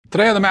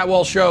Today on the Matt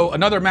Walsh Show,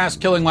 another mass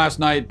killing last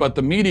night, but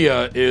the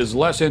media is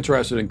less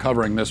interested in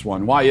covering this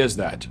one. Why is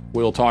that?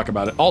 We'll talk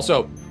about it.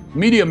 Also,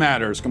 Media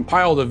Matters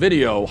compiled a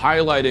video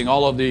highlighting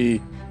all of the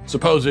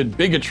supposed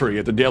bigotry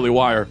at the Daily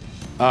Wire.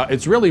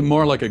 It's really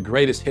more like a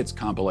greatest hits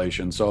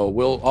compilation, so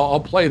I'll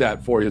play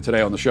that for you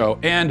today on the show,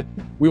 and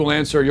we will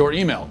answer your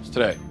emails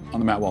today on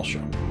the Matt Walsh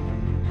Show.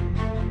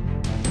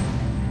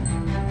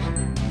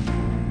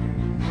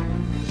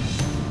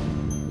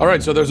 All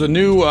right, so there's a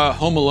new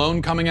Home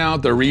Alone coming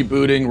out. They're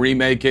rebooting,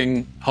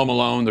 remaking Home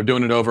Alone. They're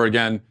doing it over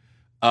again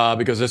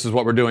because this is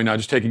what we're doing now,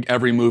 just taking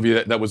every movie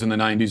that was in the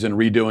 90s and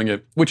redoing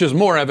it, which is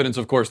more evidence,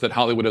 of course, that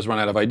Hollywood has run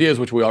out of ideas,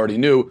 which we already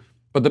knew.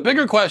 But the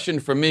bigger question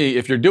for me,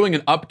 if you're doing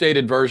an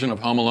updated version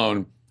of Home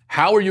Alone,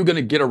 how are you going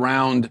to get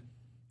around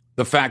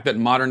the fact that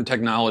modern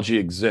technology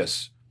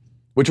exists?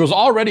 Which was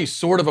already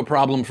sort of a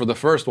problem for the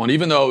first one,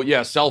 even though,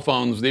 yeah, cell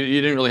phones,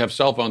 you didn't really have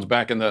cell phones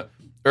back in the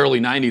early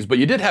 90s, but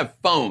you did have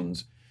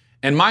phones.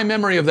 And my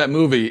memory of that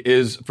movie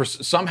is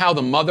somehow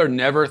the mother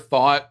never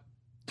thought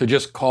to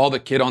just call the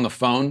kid on the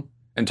phone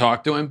and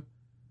talk to him.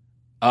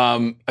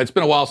 It's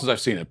been a while since I've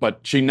seen it,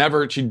 but she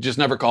just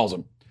never calls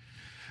him.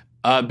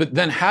 But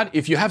then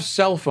if you have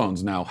cell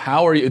phones now,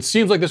 how are you? It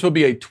seems like this would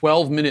be a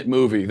 12-minute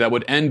movie that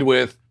would end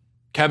with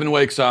Kevin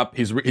wakes up,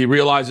 he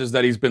realizes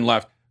that he's been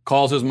left,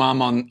 calls his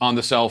mom on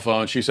the cell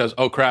phone. She says,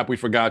 "Oh crap, we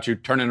forgot you.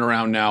 Turn it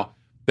around now."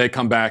 They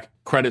come back,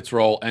 credits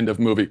roll, end of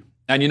movie.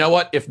 And you know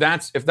what? If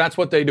that's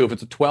what they do, if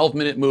it's a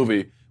 12-minute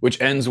movie which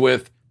ends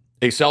with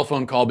a cell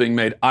phone call being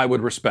made, I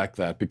would respect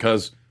that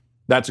because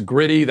that's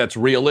gritty, that's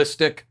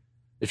realistic.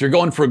 If you're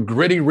going for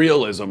gritty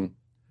realism,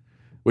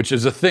 which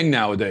is a thing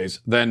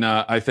nowadays, then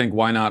I think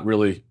why not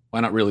really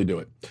do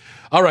it?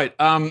 All right,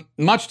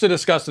 much to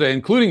discuss today,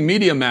 including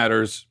Media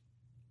Matters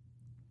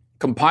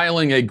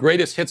compiling a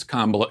greatest hits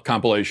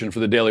compilation for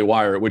the Daily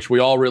Wire, which we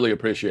all really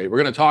appreciate.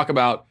 We're going to talk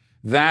about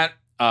that.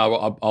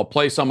 I'll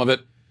play some of it.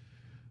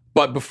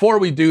 But before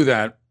we do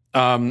that,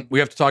 we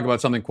have to talk about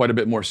something quite a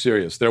bit more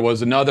serious. There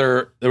was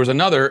another,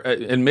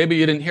 and maybe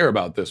you didn't hear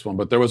about this one,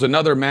 but there was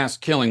another mass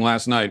killing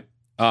last night.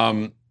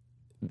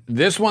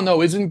 This one,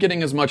 though, isn't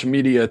getting as much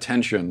media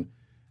attention,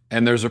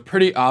 and there's a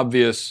pretty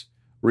obvious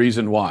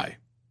reason why.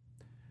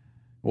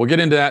 We'll get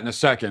into that in a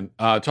second,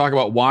 talk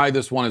about why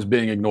this one is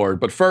being ignored.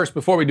 But first,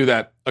 before we do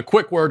that, a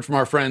quick word from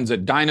our friends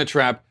at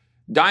Dynatrap.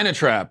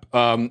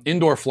 Dynatrap,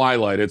 indoor fly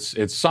light.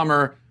 It's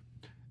summer.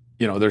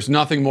 You know, there's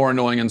nothing more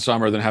annoying in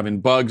summer than having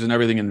bugs and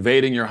everything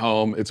invading your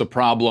home. It's a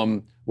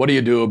problem. What do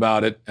you do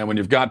about it? And when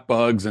you've got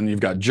bugs and you've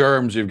got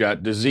germs, you've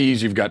got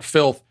disease, you've got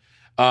filth,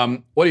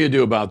 what do you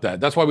do about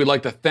that? That's why we'd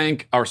like to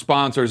thank our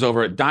sponsors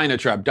over at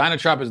Dynatrap.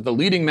 Dynatrap is the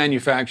leading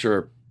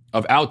manufacturer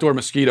of outdoor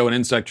mosquito and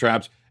insect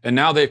traps, and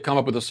now they've come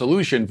up with a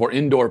solution for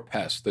indoor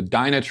pests, the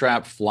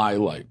Dynatrap Fly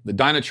Light. The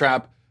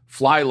Dynatrap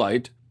Fly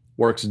Light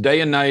works day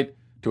and night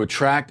to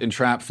attract and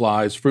trap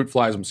flies, fruit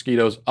flies,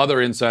 mosquitoes,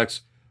 other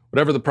insects.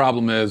 Whatever the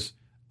problem is,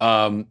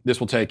 this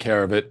will take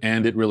care of it,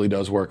 and it really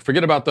does work.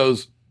 Forget about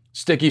those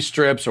sticky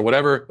strips or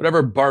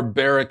whatever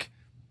barbaric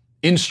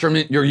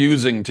instrument you're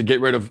using to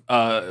get rid of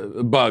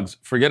bugs.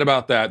 Forget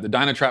about that. The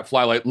Dynatrap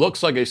Fly Light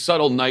looks like a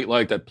subtle night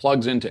light that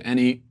plugs into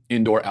any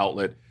indoor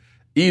outlet.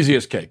 Easy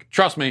as cake.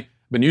 Trust me,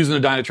 I've been using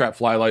the Dynatrap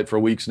Fly Light for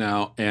weeks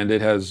now, and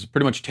it has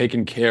pretty much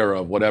taken care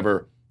of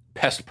whatever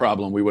pest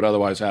problem we would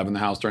otherwise have in the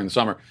house during the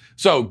summer.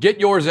 So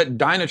get yours at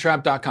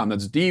Dynatrap.com.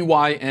 That's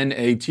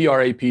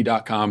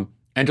Dynatrap.com.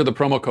 Enter the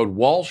promo code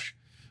Walsh.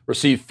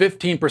 Receive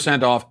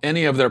 15% off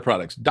any of their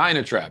products.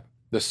 Dynatrap,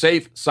 the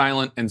safe,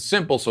 silent, and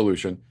simple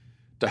solution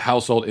to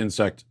household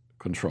insect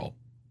control.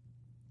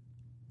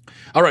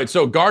 All right,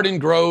 so Garden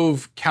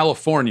Grove,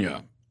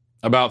 California,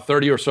 about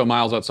 30 or so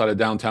miles outside of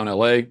downtown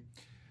LA.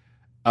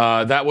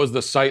 That was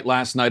the site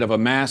last night of a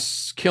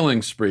mass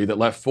killing spree that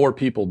left 4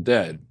 people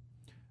dead.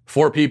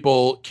 4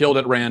 people killed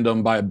at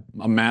random by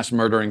a mass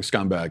murdering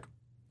scumbag.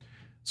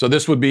 So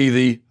this would be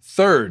the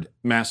 3rd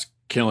mass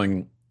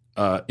killing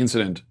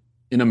incident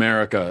in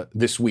America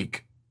this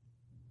week.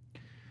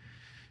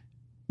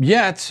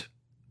 Yet,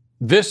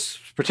 this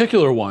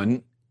particular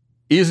one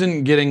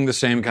isn't getting the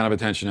same kind of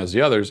attention as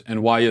the others,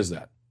 and why is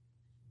that?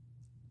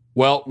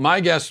 Well,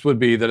 my guess would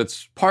be that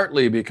it's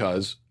partly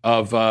because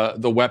of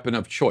the weapon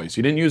of choice.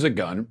 He didn't use a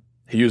gun,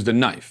 he used a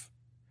knife.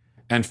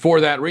 And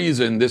for that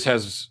reason, this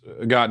has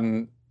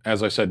gotten,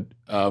 as I said,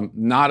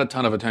 not a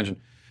ton of attention.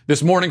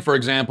 This morning, for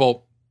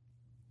example,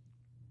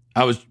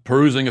 I was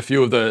perusing a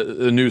few of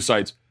the news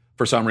sites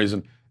for some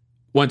reason,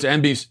 went to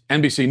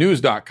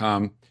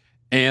NBCnews.com,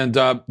 and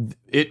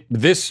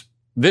this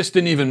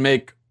didn't even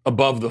make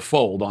above the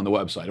fold on the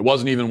website. It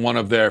wasn't even one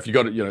of their, if you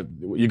go to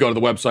the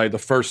website, the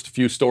first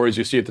few stories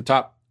you see at the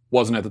top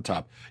wasn't at the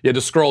top. You had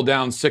to scroll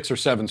down 6 or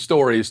 7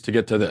 stories to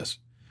get to this.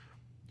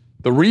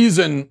 The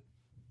reason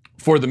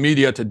for the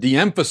media to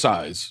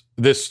de-emphasize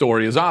this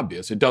story is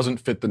obvious. It doesn't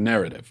fit the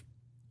narrative.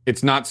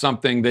 It's not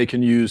something they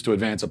can use to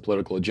advance a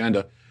political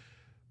agenda.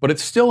 But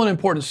it's still an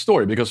important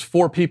story because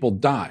 4 people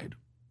died.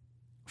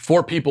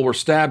 4 people were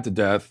stabbed to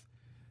death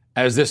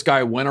as this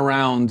guy went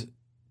around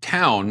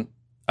town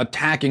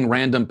attacking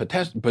random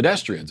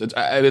pedestrians.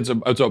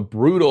 It's a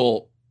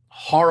brutal,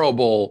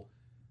 horrible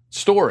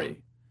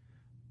story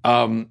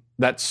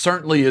that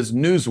certainly is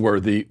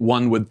newsworthy,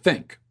 one would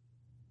think.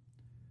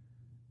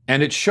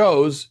 And it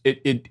shows,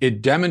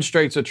 it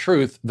demonstrates a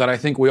truth that I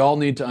think we all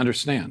need to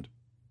understand.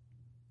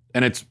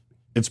 And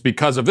it's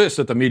because of this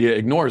that the media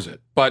ignores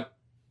it. But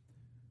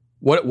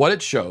what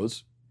it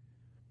shows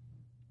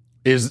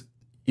is,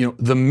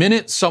 the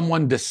minute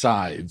someone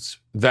decides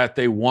that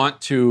they want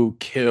to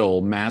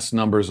kill mass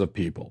numbers of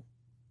people,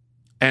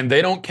 and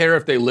they don't care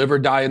if they live or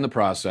die in the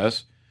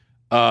process.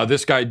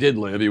 This guy did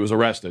live, he was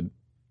arrested.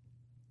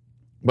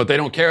 But they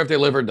don't care if they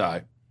live or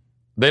die.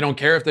 They don't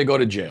care if they go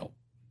to jail.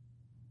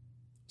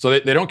 So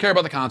they don't care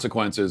about the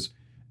consequences,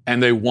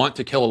 and they want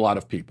to kill a lot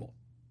of people.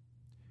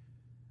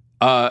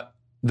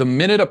 The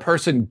minute a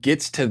person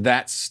gets to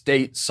that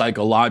state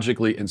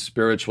psychologically and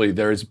spiritually,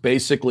 there is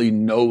basically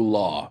no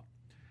law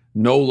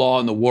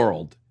in the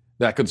world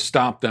that could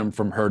stop them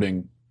from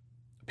hurting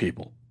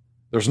people.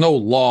 There's no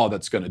law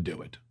that's going to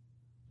do it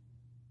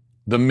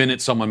the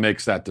minute someone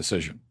makes that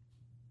decision.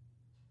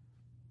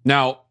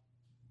 Now,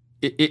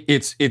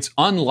 it's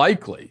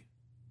unlikely.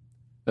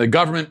 The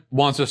government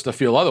wants us to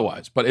feel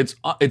otherwise, but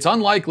it's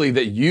unlikely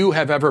that you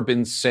have ever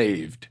been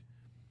saved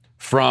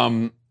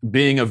from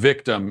being a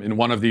victim in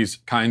one of these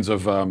kinds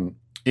of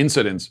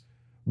incidents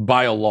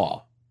by a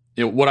law.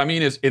 What I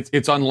mean is,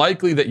 it's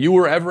unlikely that you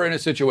were ever in a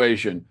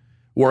situation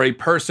where a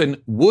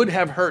person would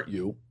have hurt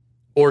you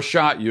or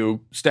shot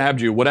you,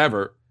 stabbed you,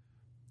 whatever,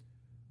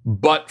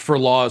 but for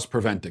laws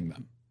preventing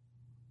them.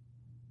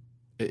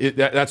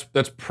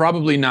 That's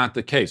probably not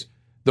the case.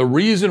 The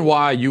reason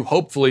why you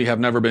hopefully have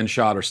never been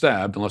shot or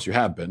stabbed, unless you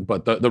have been,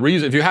 but the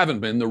reason, if you haven't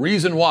been, the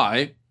reason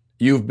why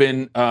you've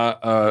been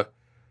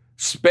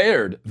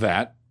spared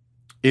that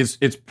is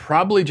it's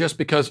probably just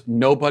because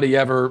nobody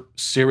ever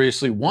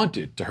seriously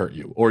wanted to hurt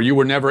you, or you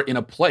were never in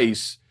a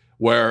place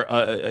where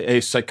a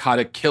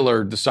psychotic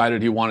killer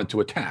decided he wanted to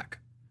attack.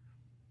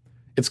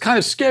 It's kind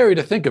of scary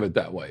to think of it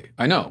that way.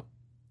 I know.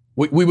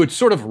 We would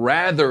sort of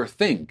rather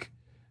think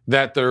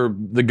that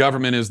the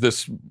government is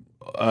this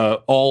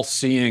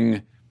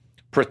all-seeing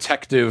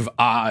protective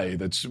eye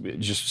that's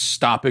just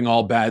stopping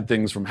all bad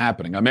things from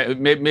happening. I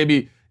mean,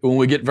 maybe when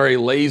we get very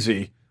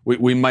lazy,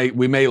 we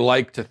may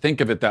like to think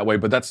of it that way,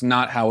 but that's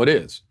not how it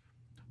is.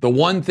 The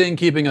one thing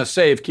keeping us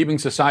safe, keeping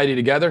society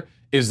together,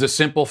 is the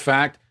simple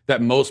fact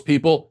that most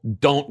people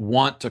don't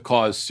want to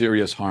cause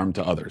serious harm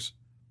to others.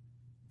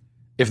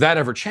 If that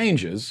ever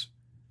changes,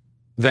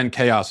 then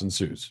chaos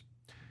ensues.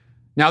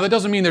 Now, that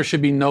doesn't mean there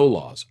should be no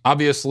laws.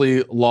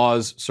 Obviously,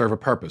 laws serve a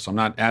purpose. I'm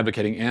not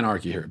advocating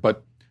anarchy here,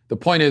 but the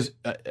point is,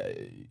 I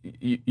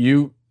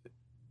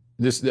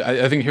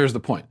think here's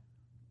the point.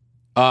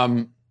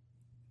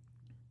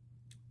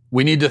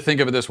 We need to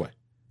think of it this way.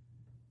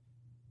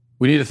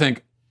 We need to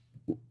think,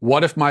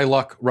 what if my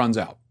luck runs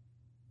out?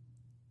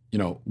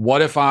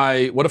 What if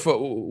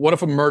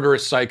a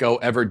murderous psycho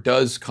ever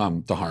does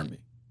come to harm me?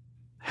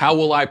 How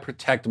will I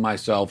protect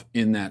myself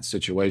in that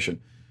situation?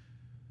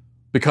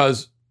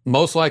 Because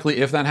most likely,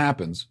 if that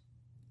happens,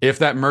 if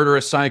that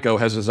murderous psycho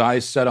has his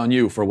eyes set on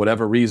you for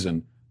whatever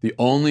reason, the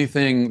only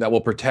thing that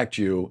will protect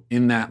you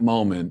in that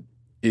moment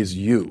is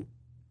you.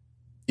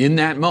 In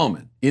that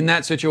moment, in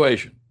that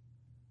situation,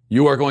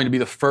 you are going to be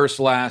the first,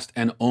 last,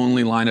 and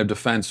only line of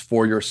defense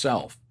for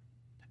yourself.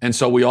 And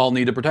so we all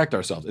need to protect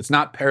ourselves. It's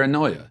not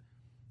paranoia.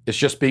 It's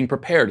just being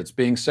prepared. It's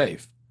being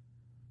safe.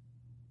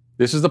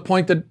 This is the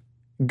point that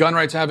gun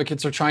rights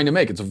advocates are trying to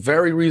make. It's a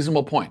very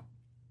reasonable point.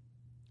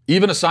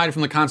 Even aside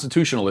from the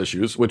constitutional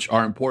issues, which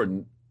are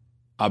important,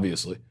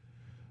 obviously,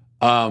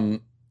 because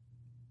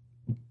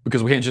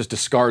we can't just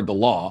discard the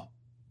law,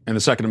 and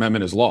the Second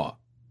Amendment is law.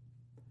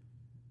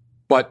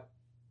 But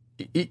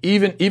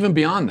even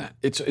beyond that,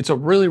 it's a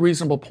really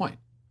reasonable point.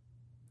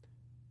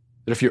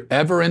 That if you're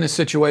ever in a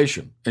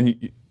situation,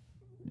 and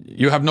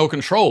you have no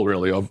control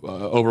really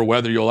over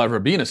whether you'll ever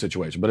be in a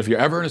situation, but if you're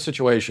ever in a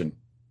situation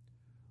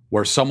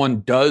where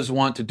someone does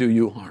want to do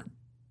you harm,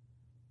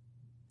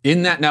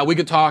 in that, now we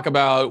could talk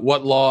about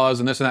what laws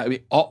and this and that.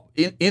 I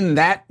mean, in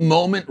that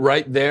moment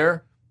right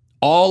there,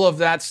 all of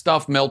that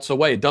stuff melts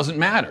away. It doesn't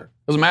matter.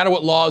 It doesn't matter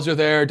what laws are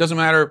there. It doesn't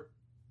matter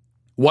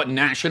what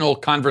national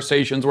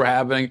conversations we're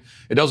having.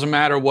 It doesn't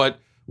matter what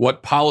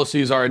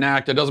policies are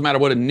enacted. It doesn't matter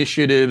what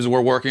initiatives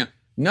we're working on.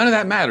 None of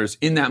that matters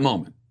in that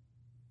moment.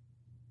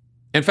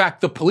 In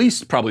fact, the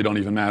police probably don't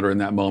even matter in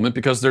that moment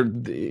because they're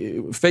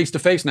face to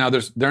face now.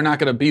 They're not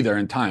going to be there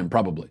in time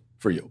probably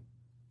for you.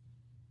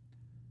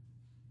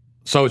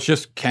 So it's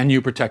just, can you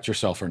protect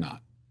yourself or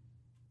not?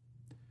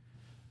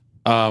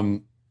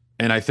 And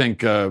I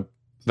think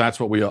that's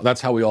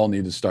how we all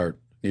need to start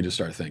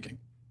thinking.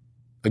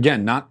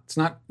 Again, it's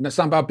not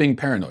about being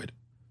paranoid.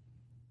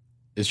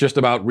 It's just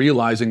about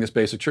realizing this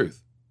basic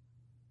truth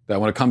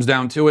that when it comes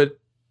down to it,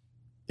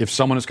 if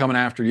someone is coming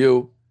after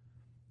you,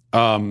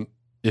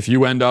 if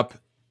you end up,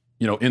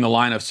 in the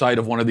line of sight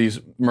of one of these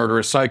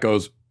murderous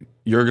psychos,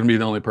 you're going to be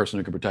the only person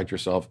who can protect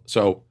yourself.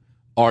 So,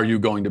 are you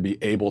going to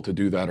be able to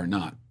do that or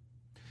not?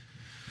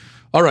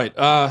 All right,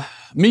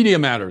 media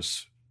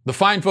matters. the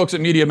fine folks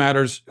at Media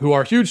Matters, who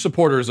are huge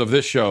supporters of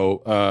this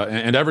show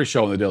and every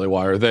show on the Daily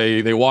Wire,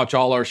 they watch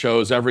all our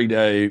shows every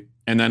day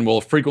and then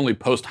will frequently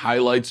post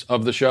highlights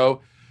of the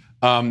show.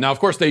 Now, of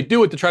course, they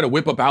do it to try to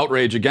whip up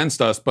outrage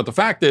against us, but the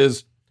fact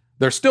is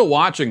they're still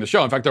watching the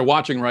show. In fact, they're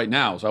watching right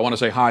now. So I want to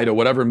say hi to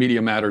whatever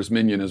Media Matters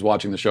minion is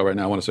watching the show right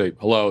now. I want to say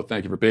hello.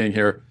 Thank you for being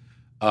here.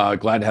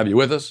 Glad to have you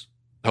with us.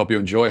 Hope you're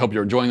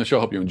enjoying the show.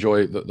 Hope you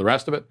enjoy the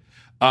rest of it.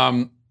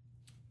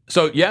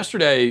 So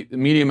yesterday,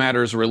 Media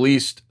Matters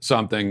released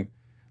something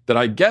that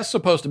I guess is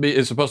supposed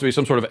to be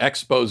some sort of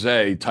expose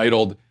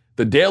titled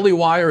 "The Daily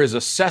Wire is a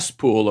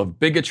Cesspool of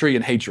Bigotry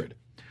and Hatred."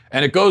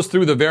 And it goes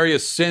through the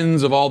various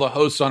sins of all the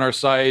hosts on our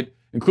site,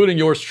 including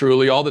yours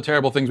truly, all the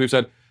terrible things we've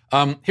said.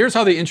 Here's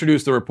how they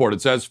introduced the report.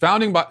 It says,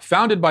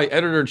 founded by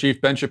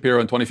Editor-in-Chief Ben Shapiro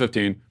in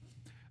 2015,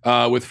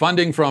 with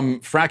funding from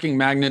fracking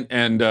magnate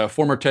and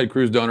former Ted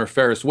Cruz donor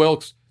Ferris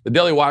Wilks, the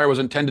Daily Wire was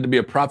intended to be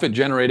a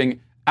profit-generating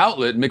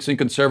outlet mixing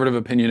conservative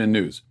opinion and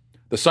news.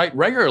 The site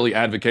regularly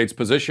advocates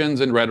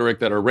positions and rhetoric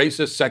that are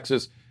racist,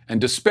 sexist, and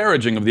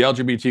disparaging of the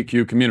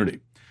LGBTQ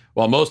community.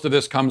 While most of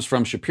this comes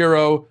from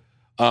Shapiro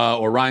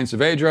or Ryan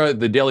Saavedra,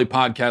 the daily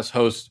podcast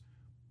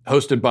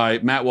hosted by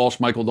Matt Walsh,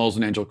 Michael Knowles,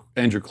 and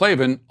Andrew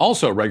Klavan,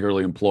 also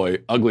regularly employ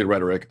ugly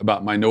rhetoric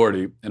about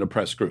minority and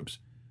oppressed groups.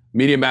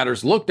 Media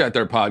Matters looked at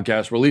their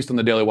podcast, released on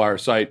the Daily Wire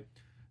site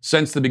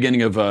since the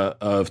beginning of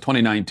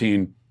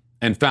 2019,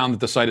 and found that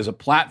the site is a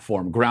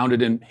platform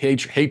grounded in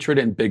hatred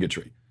and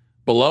bigotry.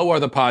 Below are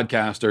the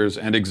podcasters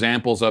and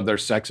examples of their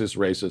sexist,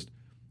 racist,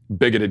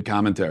 bigoted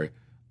commentary.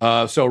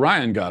 So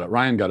Ryan got it.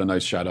 Ryan got a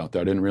nice shout out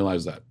there. I didn't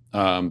realize that.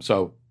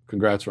 So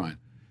congrats, Ryan.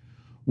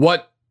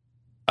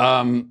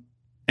 In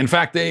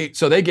fact, they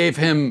said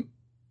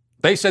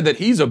that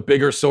he's a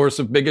bigger source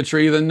of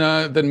bigotry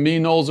than me,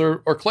 Knowles,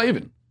 or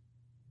Klavan.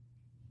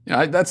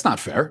 That's not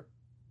fair.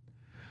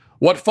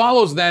 What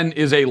follows then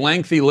is a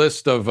lengthy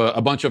list of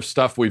a bunch of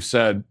stuff we've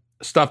said,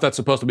 stuff that's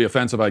supposed to be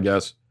offensive, I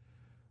guess.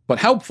 But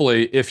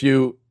helpfully, if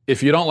you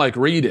don't like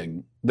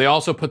reading, they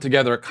also put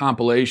together a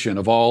compilation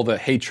of all the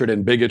hatred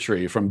and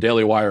bigotry from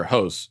Daily Wire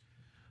hosts.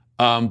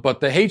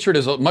 But the hatred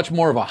is much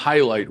more of a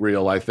highlight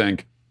reel, I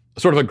think.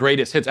 Sort of a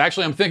greatest hits.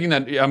 Actually, I'm thinking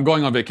that I'm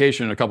going on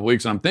vacation in a couple of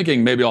weeks, and I'm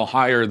thinking maybe I'll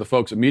hire the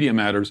folks at Media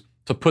Matters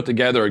to put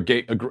together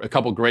a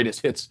couple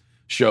greatest hits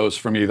shows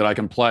for me that I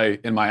can play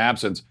in my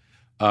absence.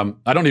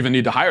 I don't even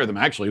need to hire them,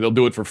 actually. They'll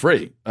do it for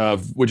free,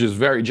 which is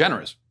very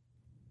generous.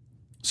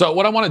 So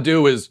what I want to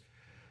do is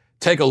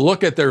take a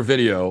look at their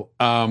video.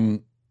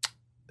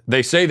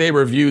 They say they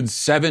reviewed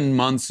 7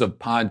 months of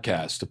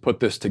podcasts to put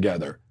this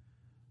together.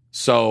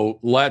 So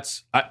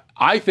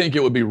I think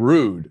it would be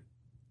rude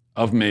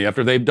of me,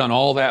 after they've done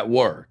all that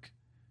work,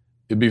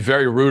 it'd be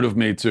very rude of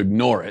me to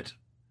ignore it.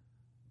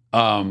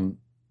 So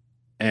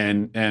I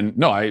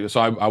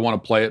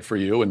want to play it for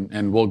you,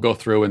 and we'll go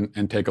through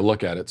and take a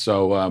look at it.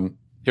 So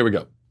here we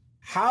go.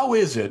 How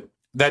is it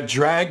that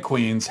drag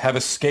queens have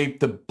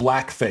escaped the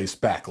blackface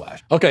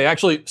backlash? Okay,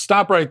 actually,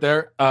 stop right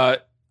there. I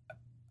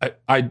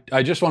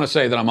just want to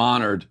say that I'm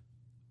honored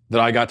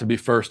that I got to be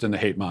first in the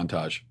hate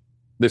montage.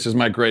 This is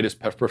my greatest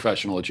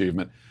professional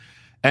achievement.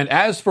 And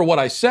as for what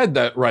I said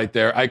that right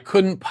there, I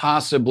couldn't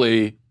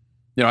possibly,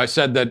 I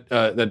said that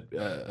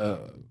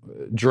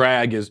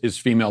drag is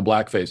female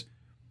blackface.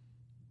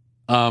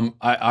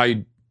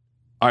 I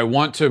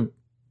want to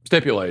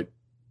stipulate,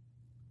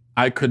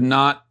 I could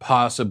not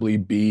possibly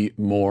be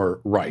more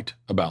right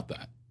about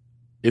that.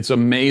 It's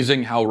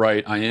amazing how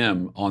right I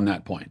am on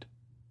that point.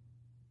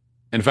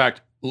 In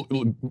fact,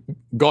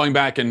 going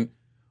back and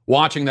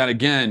watching that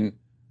again,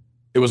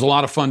 it was a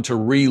lot of fun to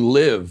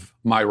relive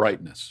my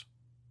rightness.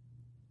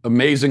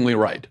 Amazingly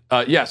right.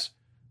 Yes,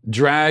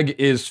 drag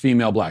is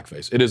female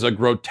blackface. It is a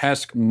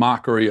grotesque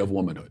mockery of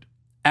womanhood.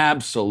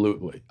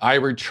 Absolutely. I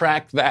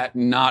retract that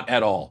not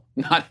at all.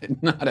 Not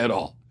at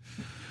all.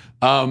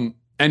 And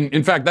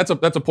in fact, that's a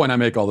point I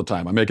make all the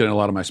time. I make it in a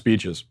lot of my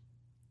speeches.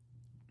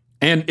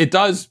 And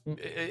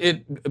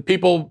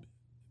people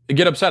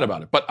get upset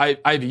about it. But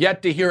I've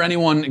yet to hear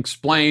anyone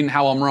explain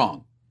how I'm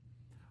wrong.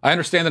 I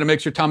understand that it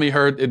makes your tummy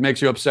hurt. It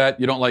makes you upset.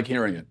 You don't like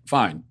hearing it.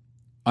 Fine.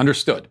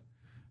 Understood.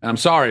 And I'm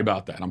sorry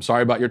about that. I'm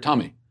sorry about your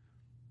tummy.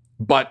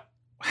 But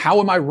how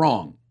am I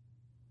wrong?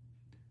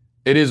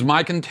 It is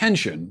my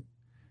contention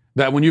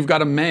that when you've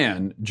got a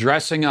man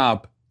dressing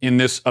up in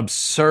this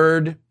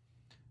absurd,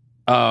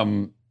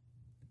 cartoonish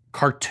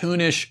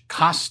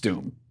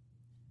costume,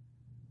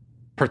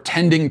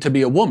 pretending to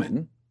be a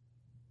woman,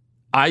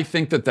 I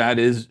think that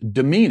is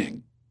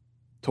demeaning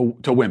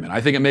to women.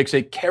 I think it makes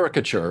a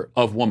caricature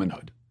of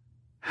womanhood.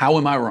 How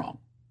am I wrong?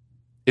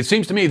 It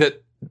seems to me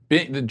that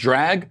the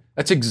drag,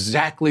 that's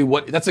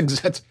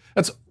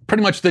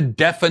pretty much the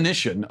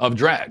definition of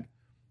drag,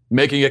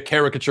 making a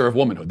caricature of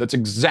womanhood. That's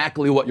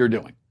exactly what you're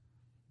doing.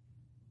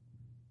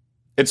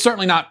 It's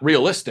certainly not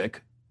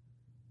realistic.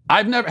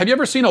 Have you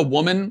ever seen a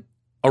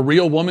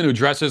real woman who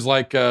dresses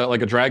like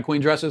a drag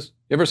queen dresses?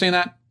 You ever seen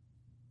that?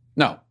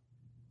 No.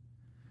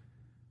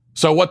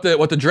 So what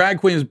the drag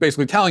queen is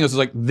basically telling us is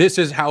like, this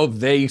is how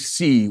they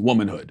see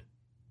womanhood.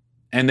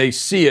 and they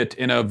see it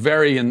in a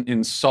very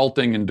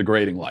insulting and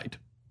degrading light.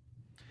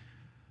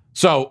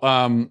 So,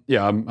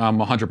 yeah, I'm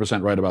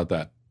 100% right about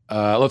that.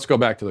 Let's go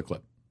back to the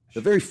clip.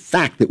 The very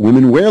fact that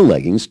women wear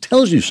leggings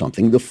tells you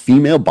something. The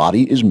female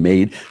body is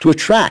made to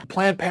attract.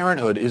 Planned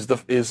Parenthood is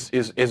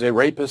a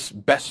rapist's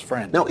best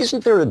friend. Now,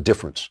 isn't there a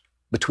difference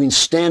between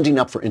standing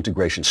up for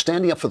integration,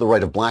 standing up for the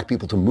right of black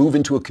people to move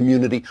into a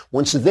community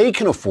once they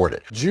can afford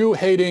it?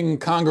 Jew-hating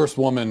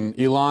Congresswoman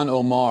Ilhan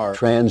Omar.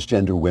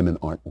 Transgender women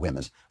aren't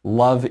women.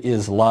 Love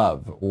is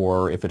love,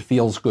 or if it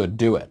feels good,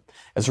 do it.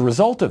 As a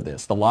result of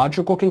this, the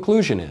logical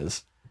conclusion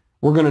is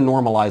we're going to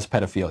normalize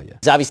pedophilia.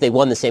 Obviously, they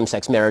won the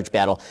same-sex marriage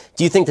battle.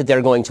 Do you think that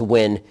they're going to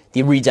win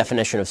the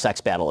redefinition of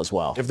sex battle as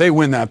well? If they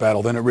win that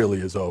battle, then it really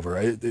is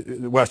over.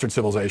 Western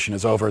civilization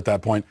is over at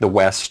that point. The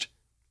West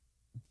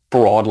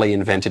broadly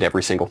invented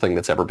every single thing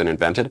that's ever been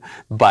invented,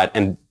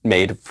 and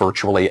made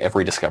virtually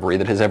every discovery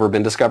that has ever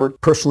been discovered.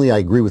 Personally, I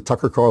agree with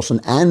Tucker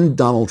Carlson and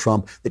Donald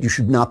Trump that you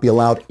should not be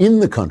allowed in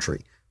the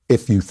country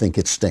if you think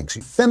it stinks.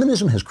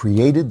 Feminism has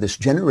created this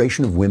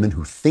generation of women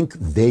who think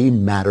they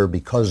matter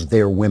because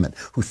they're women,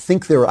 who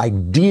think their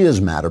ideas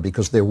matter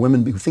because they're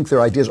women, who think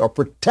their ideas are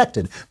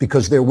protected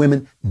because they're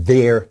women.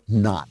 They're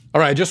not.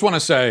 All right, I just want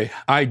to say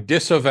I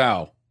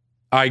disavow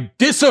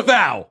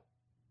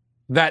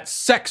that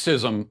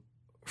sexism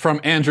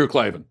from Andrew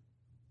Klavan.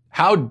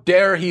 How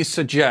dare he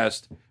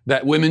suggest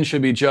that women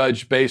should be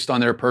judged based on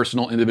their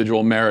personal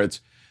individual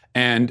merits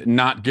and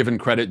not given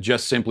credit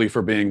just simply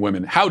for being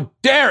women? How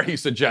dare he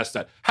suggest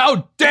that?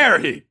 How dare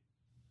he?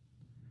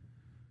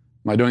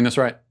 Am I doing this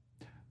right?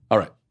 All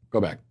right,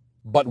 go back.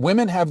 But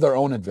women have their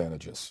own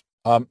advantages.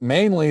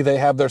 Mainly, they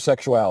have their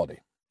sexuality,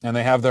 and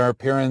they have their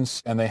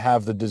appearance, and they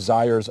have the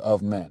desires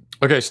of men.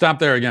 Okay, stop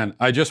there again.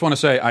 I just want to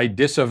say I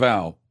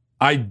disavow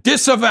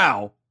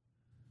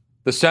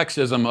the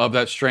sexism of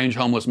that strange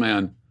homeless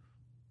man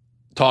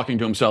talking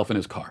to himself in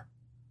his car.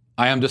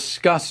 I am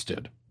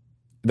disgusted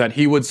that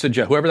he would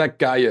suggest, whoever that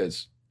guy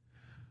is,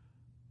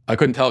 I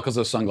couldn't tell because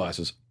of the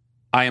sunglasses.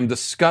 I am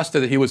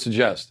disgusted that he would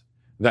suggest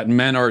that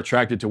men are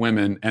attracted to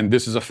women, and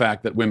this is a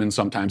fact that women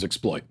sometimes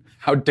exploit.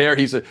 How dare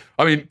he say,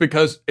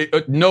 because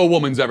no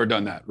woman's ever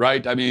done that,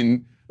 right?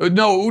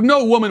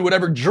 No woman would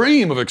ever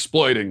dream of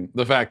exploiting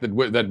the fact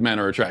that men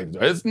are attracted to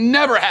her. It's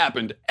never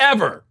happened,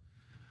 ever.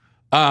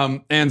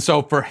 And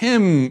so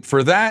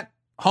for that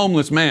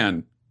homeless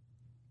man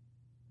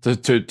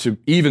to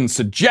even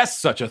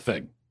suggest such a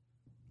thing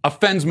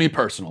offends me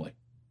personally.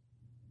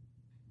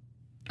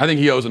 I think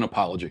he owes an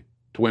apology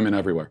to women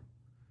everywhere.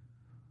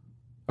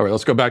 All right,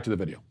 let's go back to the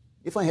video.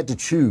 If I had to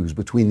choose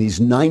between these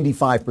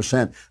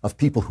 95% of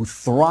people who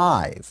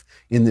thrive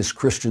in this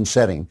Christian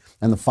setting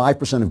and the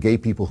 5% of gay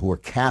people who are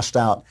cast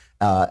out,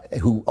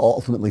 who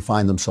ultimately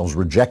find themselves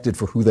rejected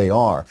for who they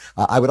are,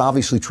 I would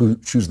obviously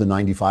choose the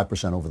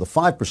 95% over the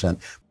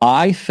 5%.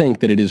 I think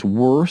that it is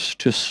worse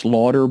to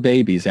slaughter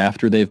babies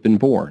after they've been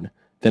born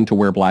than to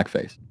wear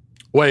blackface.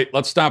 Wait,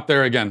 let's stop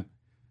there again.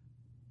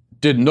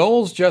 Did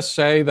Knowles just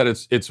say that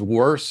it's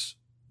worse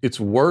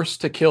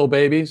to kill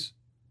babies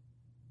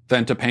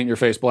than to paint your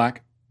face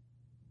black?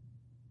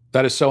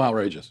 That is so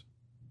outrageous.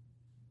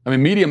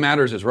 Media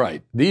Matters is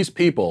right. These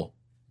people,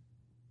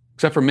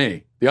 except for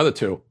me, the other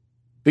two,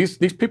 these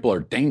people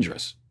are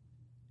dangerous.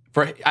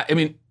 For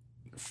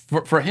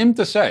him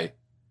to say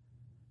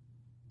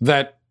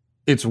that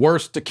it's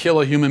worse to kill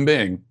a human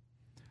being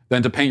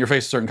than to paint your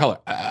face a certain color,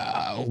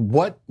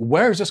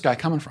 where is this guy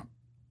coming from?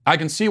 I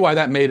can see why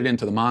that made it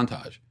into the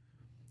montage.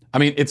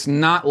 It's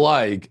not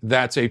like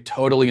that's a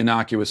totally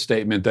innocuous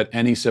statement that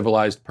any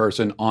civilized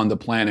person on the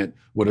planet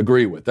would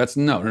agree with. That's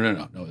no.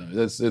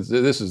 This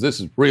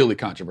is really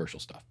controversial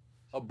stuff.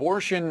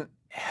 Abortion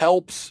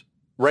helps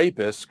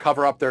rapists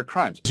cover up their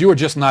crimes. You are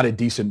just not a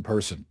decent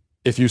person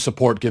if you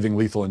support giving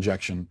lethal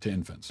injection to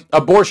infants.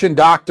 Abortion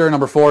doctor,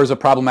 number 4, is a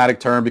problematic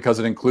term because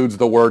it includes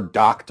the word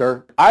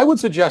doctor. I would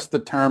suggest the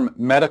term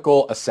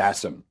medical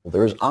assassin. Well,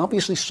 there is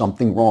obviously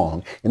something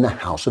wrong in the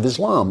House of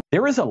Islam.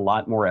 There is a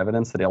lot more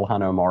evidence that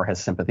Ilhan Omar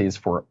has sympathies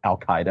for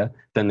Al-Qaeda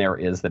than there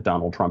is that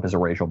Donald Trump is a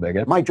racial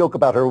bigot. My joke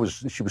about her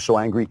was she was so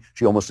angry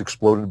she almost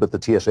exploded, but the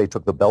TSA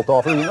took the belt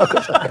off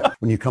her.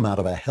 When you come out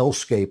of a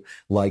hellscape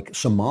like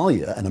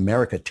Somalia and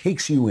America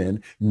takes you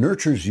in,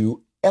 nurtures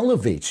you,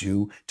 elevates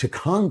you to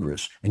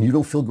Congress, and you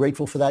don't feel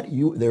grateful for that,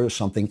 there is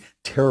something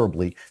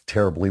terribly,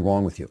 terribly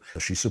wrong with you.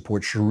 She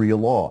supports Sharia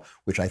law,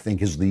 which I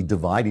think is the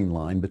dividing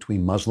line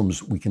between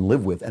Muslims we can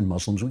live with and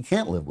Muslims we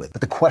can't live with.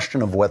 But the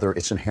question of whether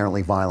it's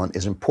inherently violent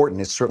is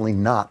important. It's certainly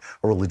not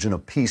a religion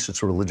of peace.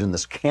 It's a religion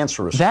that's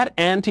cancerous. That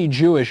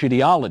anti-Jewish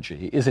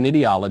ideology is an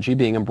ideology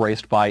being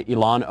embraced by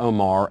Ilhan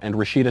Omar and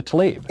Rashida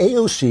Tlaib.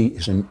 AOC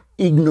is an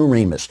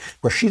ignoramus.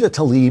 Rashida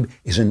Tlaib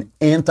is an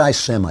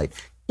anti-Semite.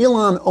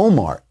 Ilhan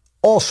Omar,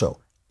 also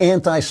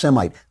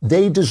anti-Semite.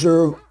 They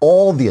deserve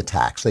all the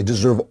attacks. They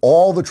deserve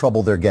all the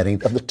trouble they're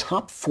getting. Of the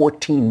top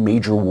 14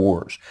 major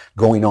wars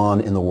going on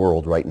in the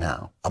world right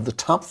now, of the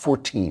top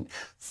 14,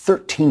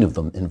 13 of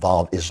them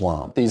involve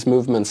Islam. These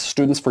movements,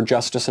 Students for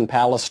Justice in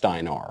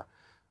Palestine are,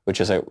 which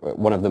is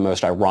one of the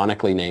most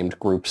ironically named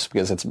groups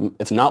because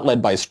it's not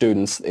led by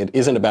students, it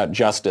isn't about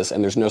justice,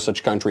 and there's no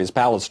such country as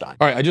Palestine.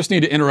 All right, I just need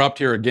to interrupt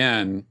here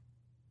again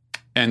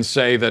and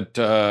say that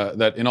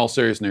that in all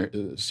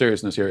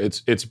seriousness here,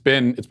 it's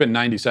been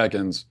 90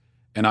 seconds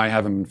and I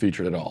haven't been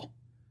featured at all,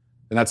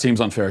 and that seems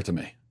unfair to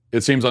me.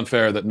 It seems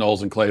unfair that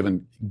Knowles and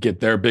Klavan get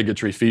their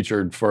bigotry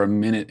featured for a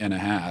minute and a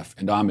half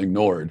and I'm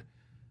ignored.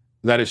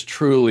 That is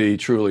truly,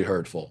 truly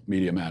hurtful.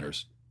 Media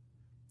Matters.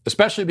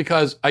 Especially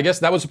because I guess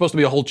that was supposed to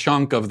be a whole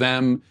chunk of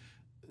them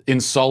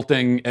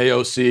insulting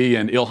AOC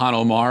and Ilhan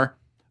Omar.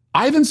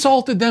 I've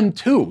insulted them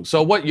too.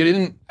 So what,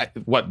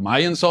 my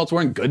insults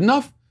weren't good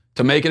enough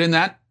to make it in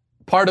that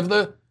part of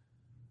the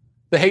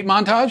hate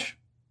montage?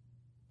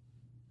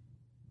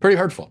 Pretty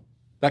hurtful.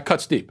 That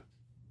cuts deep.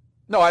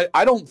 No,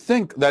 I don't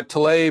think that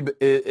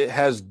Tlaib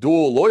has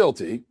dual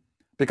loyalty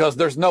because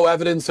there's no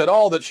evidence at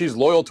all that she's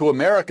loyal to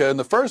America in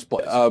the first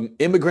place.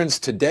 Immigrants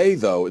today,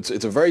 though, it's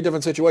a very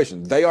different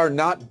situation. They are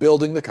not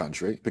building the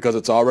country because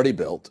it's already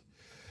built.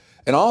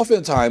 And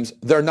oftentimes,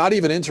 they're not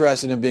even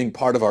interested in being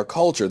part of our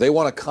culture. They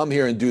want to come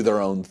here and do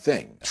their own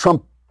thing.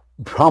 Trump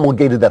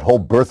promulgated that whole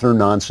birther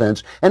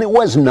nonsense, and it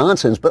was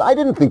nonsense, but I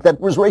didn't think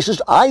that was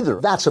racist either.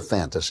 That's a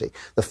fantasy.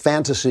 The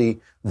fantasy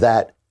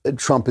that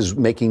Trump is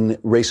making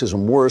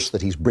racism worse,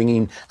 that he's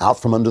bringing out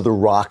from under the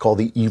rock all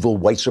the evil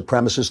white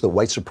supremacists, that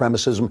white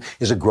supremacism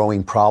is a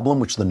growing problem,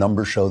 which the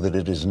numbers show that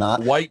it is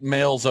not. White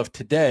males of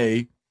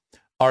today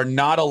are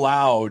not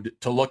allowed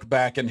to look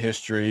back in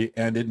history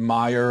and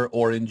admire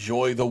or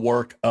enjoy the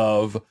work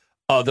of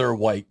other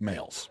white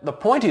males. The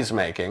point he's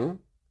making,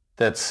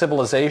 that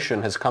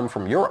civilization has come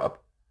from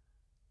Europe,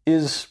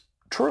 is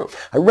true.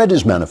 I read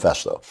his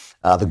manifesto,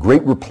 The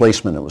Great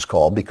Replacement it was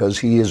called, because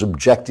he is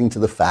objecting to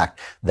the fact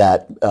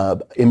that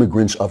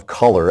immigrants of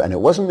color, and it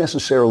wasn't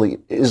necessarily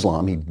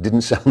Islam, he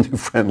didn't sound too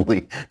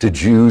friendly to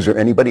Jews or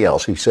anybody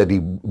else. He said he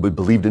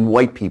believed in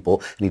white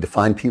people, and he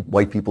defined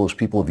white people as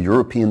people of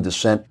European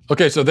descent.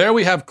 Okay, so there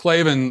we have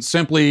Klavan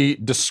simply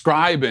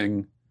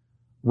describing,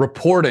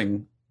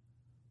 reporting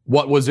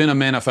what was in a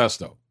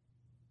manifesto.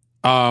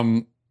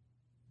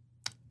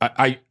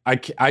 I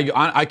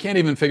can't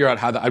even figure out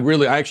how that,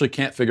 I actually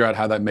can't figure out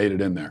how that made it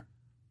in there.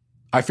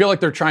 I feel like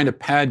they're trying to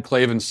pad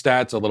Klavan's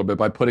stats a little bit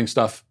by putting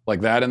stuff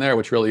like that in there,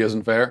 which really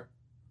isn't fair.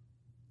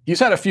 He's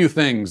had a few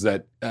things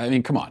that, I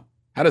mean, come on.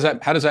 How does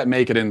that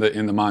make it in the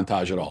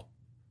montage at all?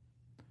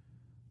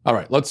 All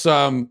right, let's,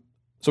 so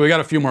we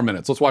got a few more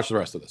minutes. Let's watch the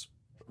rest of this.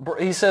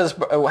 He says,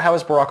 how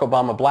is Barack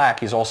Obama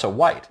black? He's also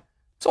white.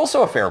 It's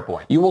also a fair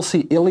point. You will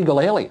see illegal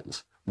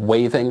aliens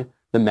waving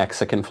the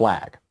Mexican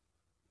flag.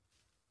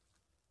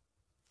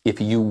 If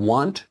you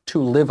want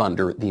to live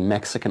under the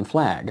Mexican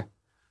flag,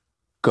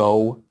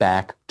 go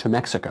back to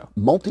Mexico.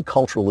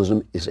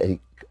 Multiculturalism is a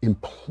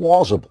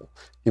implausible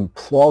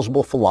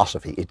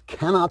philosophy. It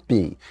cannot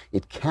be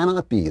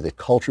that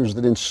cultures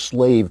that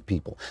enslave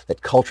people,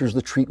 that cultures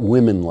that treat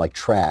women like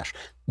trash,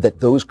 that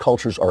those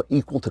cultures are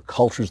equal to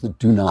cultures that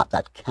do not.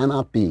 That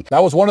cannot be.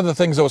 That was one of the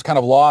things that was kind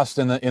of lost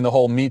in the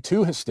whole Me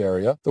Too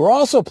hysteria. There were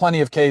also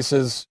plenty of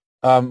cases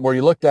where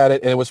you looked at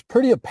it, and it was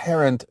pretty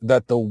apparent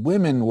that the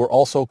women were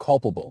also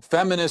culpable.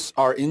 Feminists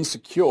are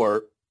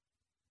insecure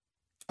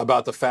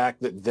about the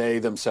fact that they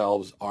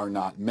themselves are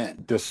not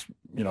men. This,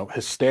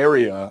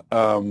 hysteria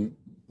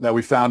that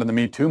we found in the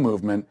Me Too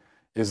movement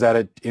is that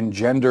it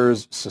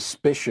engenders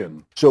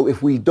suspicion. So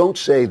if we don't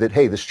say that,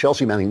 hey, this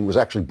Chelsea Manning was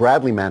actually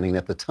Bradley Manning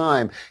at the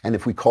time, and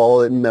if we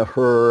call it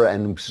her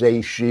and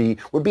say she,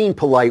 we're being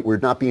polite, we're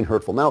not being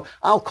hurtful. Now,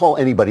 I'll call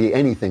anybody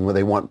anything when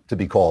they want to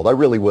be called. I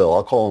really will.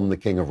 I'll call him the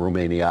king of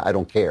Romania. I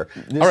don't care.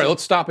 All right,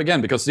 let's stop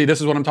again, because see,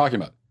 this is what I'm talking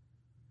about.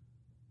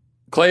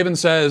 Klavan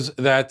says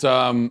that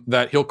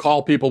that he'll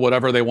call people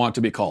whatever they want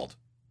to be called.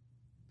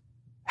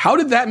 How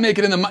did that make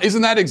it in the?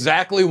 Isn't that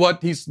exactly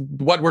what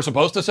we're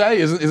supposed to say?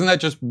 Isn't that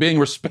just being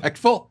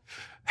respectful?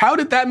 How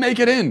did that make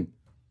it in?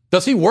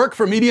 Does he work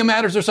for Media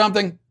Matters or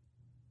something?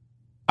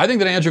 I think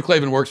that Andrew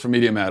Klavan works for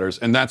Media Matters,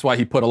 and that's why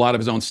he put a lot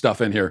of his own stuff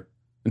in here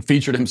and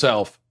featured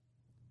himself,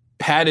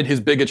 padded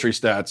his bigotry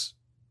stats.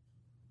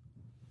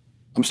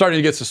 I'm starting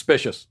to get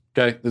suspicious.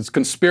 Okay, these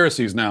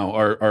conspiracies now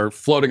are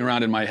floating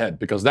around in my head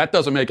because that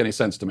doesn't make any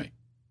sense to me.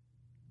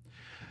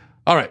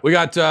 All right, we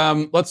got,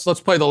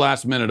 let's play the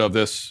last minute of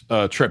this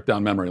trip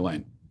down memory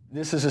lane.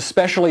 This is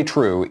especially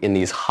true in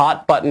these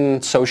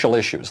hot-button social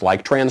issues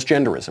like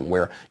transgenderism,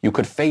 where you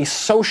could face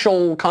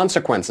social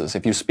consequences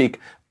if you speak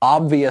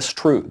obvious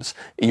truths.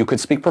 You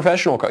could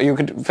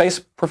face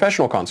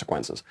professional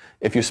consequences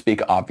if you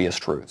speak obvious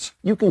truths.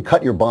 You can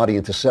cut your body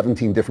into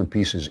 17 different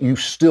pieces. You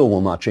still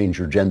will not change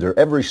your gender.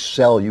 Every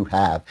cell you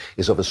have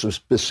is of a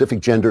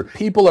specific gender.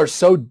 People are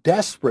so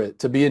desperate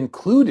to be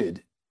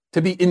included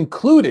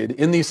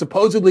in the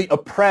supposedly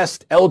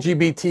oppressed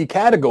LGBT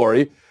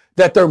category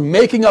that they're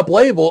making up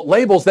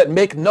labels that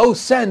make no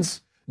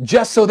sense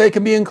just so they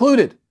can be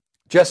included.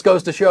 Just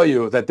goes to show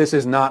you that this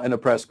is not an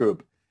oppressed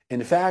group.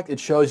 In fact, it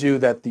shows you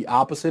that the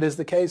opposite is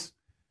the case.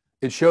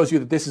 It shows you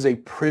that this is a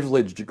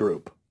privileged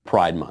group.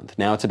 Pride Month.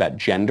 Now it's about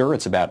gender,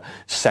 it's about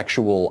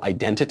sexual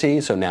identity,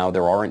 so now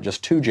there aren't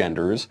just 2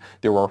 genders,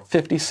 there are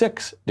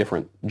 56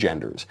 different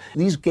genders.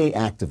 These gay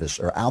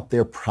activists are out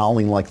there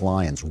prowling like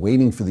lions,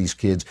 waiting for these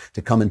kids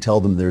to come and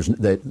tell them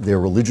that your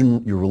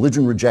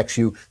religion rejects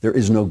you, there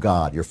is no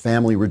God. Your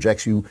family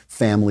rejects you,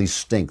 families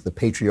stink. The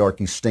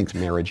patriarchy stinks.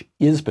 Marriage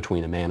is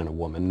between a man and a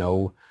woman.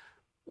 No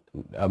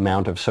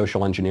amount of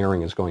social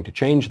engineering is going to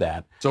change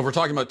that. So if we're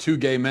talking about 2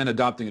 gay men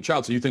adopting a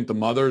child, so you think the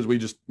mothers,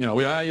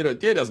 it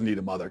doesn't need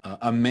a mother.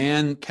 A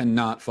man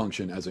cannot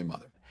function as a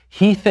mother.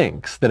 He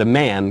thinks that a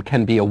man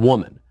can be a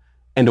woman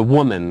and a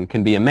woman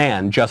can be a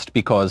man just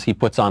because he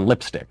puts on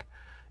lipstick.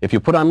 If you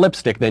put on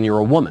lipstick, then you're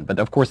a woman. But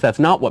of course, that's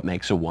not what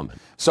makes a woman.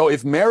 So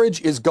if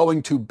marriage is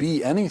going to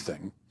be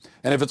anything,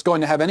 and if it's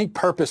going to have any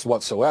purpose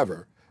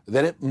whatsoever,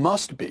 then it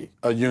must be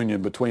a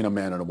union between a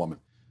man and a woman.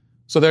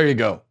 So there you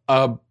go.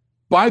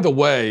 By the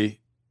way,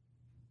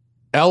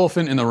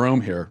 elephant in the room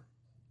here,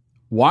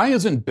 why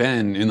isn't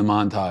Ben in the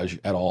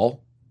montage at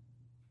all?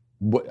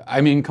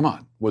 I mean, come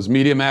on. Was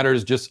Media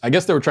Matters I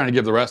guess they were trying to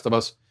give the rest of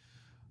us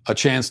a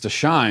chance to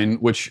shine,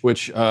 which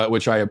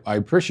I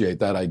appreciate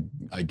that,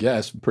 I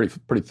guess.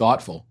 Pretty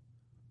thoughtful,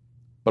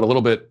 but a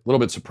little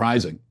bit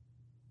surprising.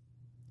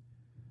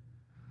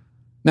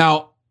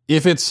 Now,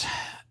 if it's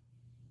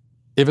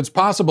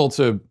possible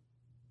to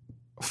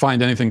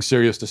find anything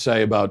serious to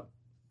say about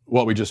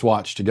what we just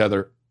watched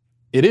together,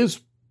 it is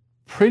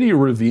pretty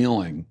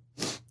revealing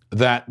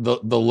that the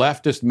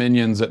leftist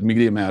minions at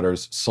Media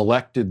Matters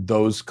selected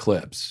those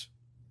clips,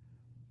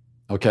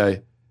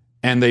 okay,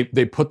 and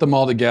they put them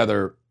all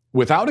together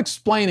without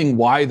explaining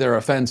why they're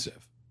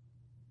offensive.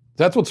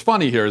 That's what's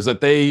funny here, is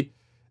that they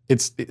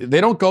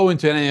don't go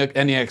into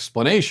any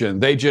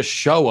explanation. They just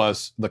show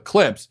us the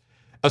clips,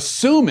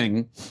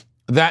 assuming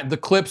that the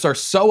clips are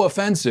so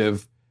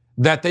offensive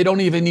that they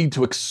don't even need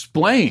to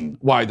explain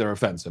why they're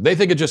offensive. They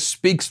think it just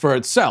speaks for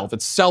itself.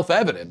 It's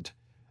self-evident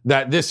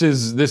that this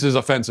is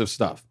offensive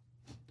stuff.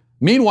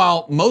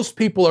 Meanwhile, most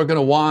people are going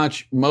to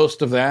watch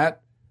most of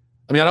that.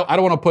 I mean, I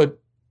don't want to put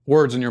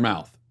words in your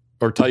mouth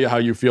or tell you how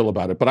you feel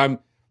about it, but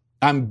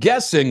I'm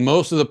guessing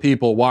most of the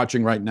people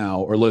watching right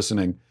now or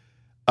listening,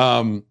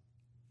 when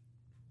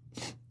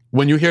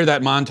you hear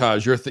that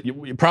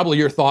montage, probably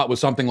your thought was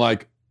something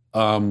like,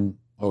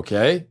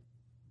 okay.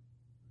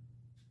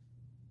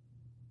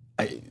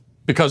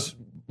 Because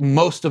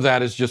most of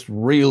that is just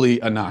really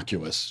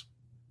innocuous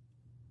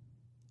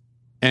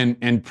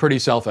and pretty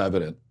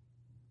self-evident.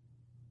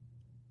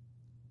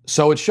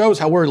 So it shows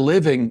how we're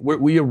living.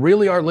 We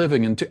really are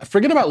living in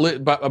forget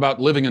about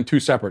living in 2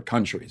 separate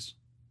countries.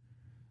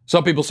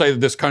 Some people say that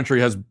this country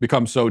has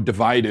become so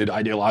divided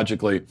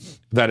ideologically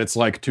that it's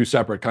like 2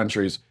 separate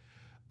countries,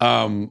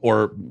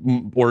 or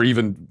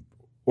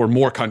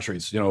more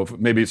countries.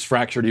 Maybe it's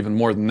fractured even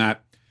more than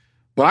that.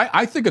 But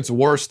I think it's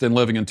worse than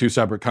living in 2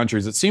 separate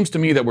countries. It seems to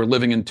me that we're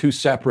living in 2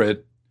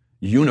 separate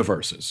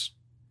universes.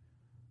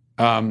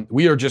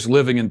 We are just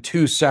living in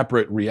 2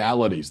 separate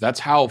realities.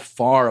 That's how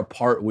far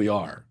apart we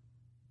are.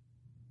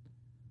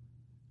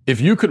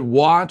 If you could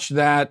watch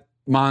that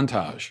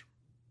montage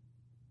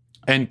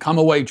and come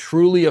away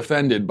truly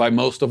offended by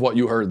most of what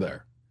you heard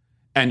there,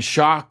 and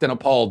shocked and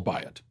appalled by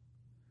it,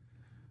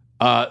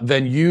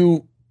 then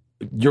you're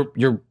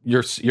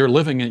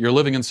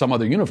living in some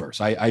other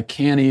universe. I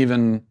can't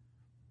even.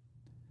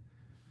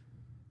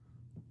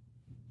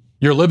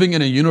 You're living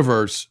in a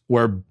universe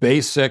where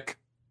basic,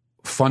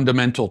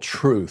 fundamental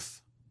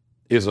truth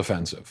is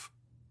offensive.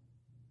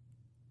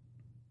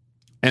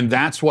 And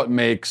that's what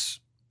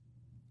makes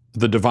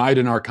the divide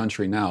in our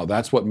country now,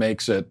 that's what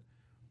makes it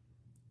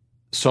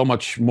so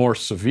much more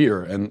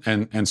severe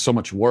and so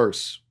much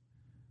worse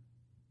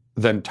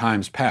than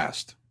times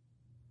past.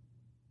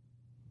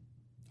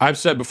 I've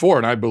said before,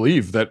 and I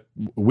believe that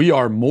we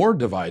are more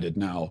divided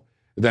now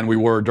than we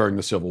were during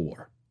the Civil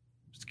War.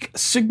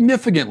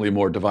 Significantly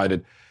more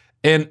divided.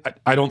 And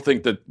I don't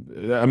think that,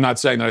 I'm not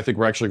saying that I think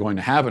we're actually going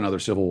to have another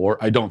civil war.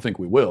 I don't think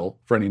we will,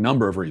 for any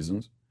number of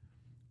reasons.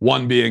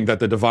 One being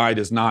that the divide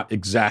is not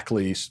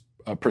exactly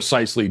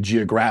precisely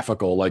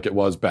geographical like it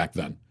was back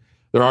then.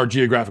 There are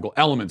geographical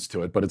elements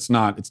to it, but it's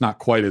not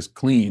quite as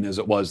clean as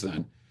it was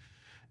then.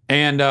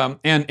 And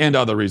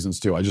other reasons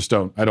too. I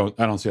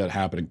don't see that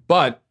happening.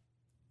 But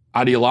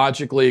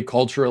ideologically,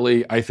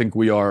 culturally, I think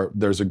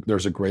there's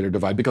a greater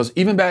divide, because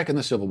even back in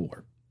the Civil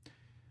War,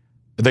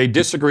 they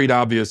disagreed,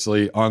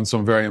 obviously, on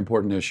some very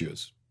important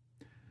issues.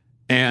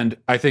 And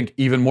I think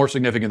even more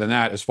significant than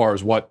that, as far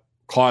as what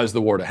caused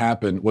the war to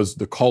happen, was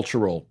the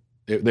cultural.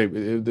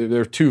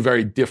 They're 2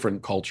 very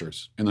different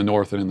cultures in the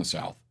North and in the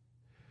South.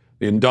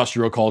 The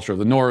industrial culture of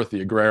the North, the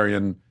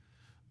agrarian,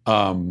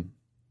 culture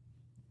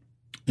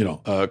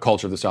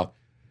of the South.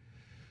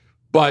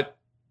 But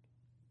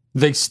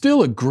they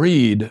still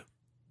agreed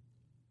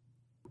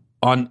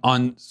on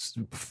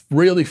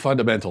really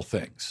fundamental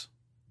things.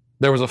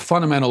 There was a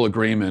fundamental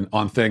agreement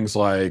on things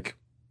like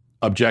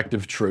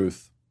objective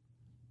truth.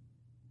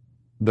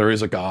 There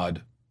is a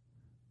God.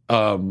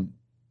 There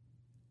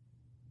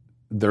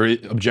is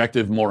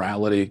objective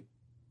morality.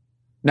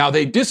 Now,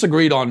 they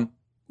disagreed on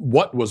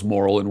what was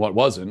moral and what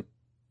wasn't,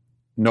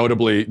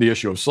 notably the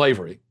issue of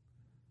slavery.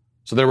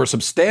 So there were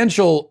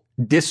substantial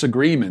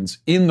disagreements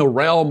in the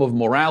realm of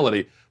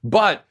morality,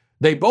 but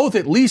they both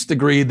at least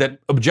agreed that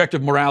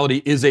objective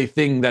morality is a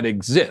thing that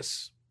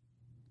exists.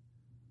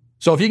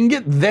 So if you can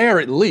get there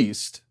at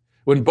least,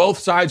 when both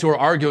sides who are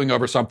arguing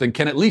over something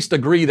can at least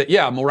agree that,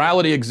 yeah,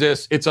 morality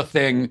exists, it's a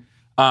thing,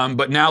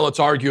 but now let's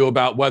argue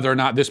about whether or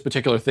not this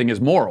particular thing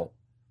is moral.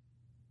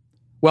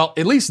 Well,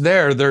 at least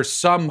there's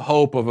some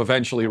hope of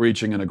eventually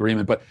reaching an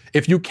agreement. But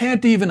if you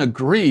can't even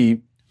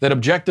agree that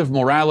objective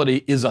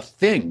morality is a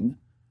thing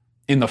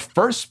in the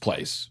first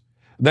place,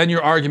 then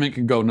your argument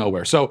can go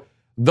nowhere. So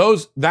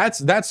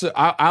that's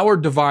our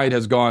divide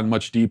has gone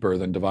much deeper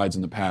than divides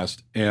in the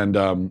past, and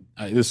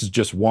this is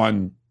just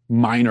one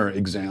minor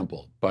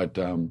example. But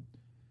I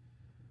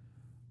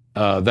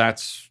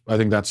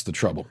think that's the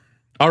trouble.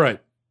 All right,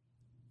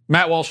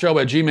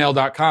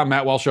 mattwalshshow@gmail.com.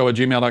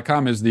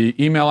 mattwalshshow@gmail.com is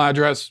the email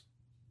address.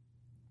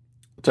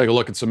 Take a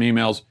look at some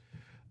emails.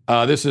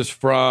 This is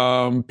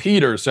from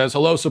Peter. Says,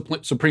 hello,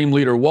 Supreme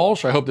Leader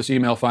Walsh. I hope this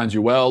email finds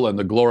you well, and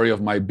the glory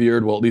of my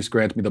beard will at least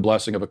grant me the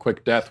blessing of a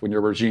quick death when your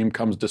regime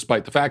comes,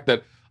 despite the fact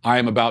that I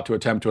am about to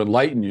attempt to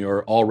enlighten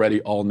your already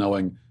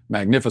all-knowing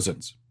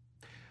magnificence.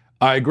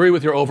 I agree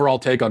with your overall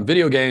take on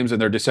video games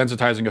and their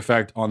desensitizing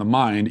effect on the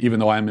mind, even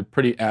though I am a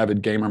pretty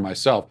avid gamer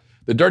myself.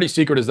 The dirty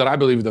secret is that I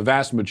believe the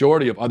vast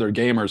majority of other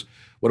gamers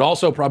would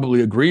also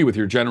probably agree with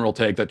your general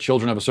take that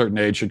children of a certain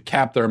age should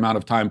cap their amount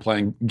of time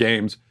playing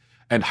games,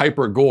 and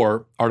hyper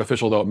gore,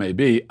 artificial though it may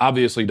be,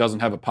 obviously doesn't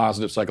have a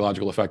positive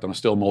psychological effect on a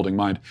still molding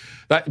mind.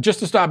 Just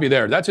to stop you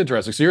there, that's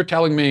interesting. So you're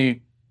telling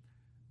me,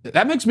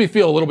 that makes me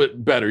feel a little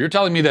bit better. You're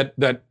telling me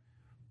that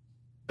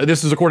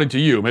this is according to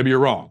you, maybe you're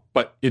wrong,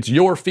 but it's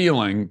your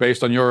feeling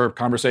based on your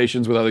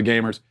conversations with other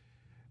gamers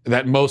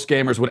that most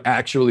gamers would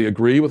actually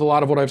agree with a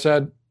lot of what I've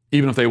said,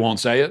 even if they won't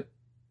say it.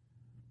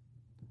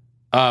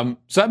 So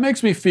that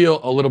makes me feel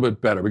a little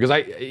bit better, because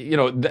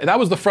that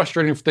was the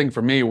frustrating thing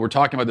for me when we're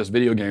talking about this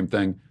video game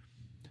thing.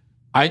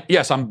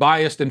 Yes, I'm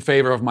biased in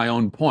favor of my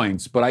own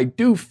points, but I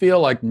do feel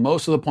like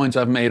most of the points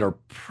I've made are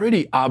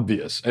pretty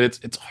obvious, and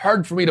it's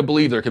hard for me to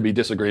believe there could be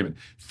disagreement.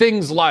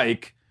 Things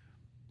like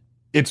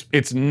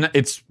it's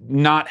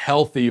not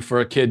healthy for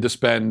a kid to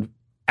spend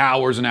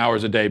hours and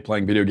hours a day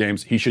playing video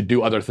games. He should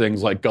do other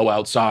things like go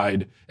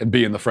outside and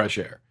be in the fresh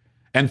air.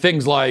 And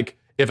things like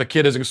if a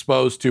kid is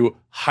exposed to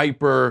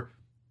hyper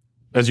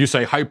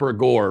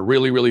gore,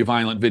 really, really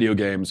violent video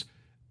games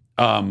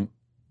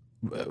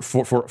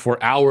for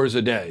hours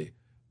a day,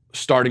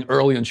 starting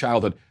early in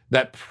childhood,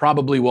 that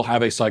probably will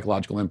have a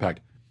psychological impact.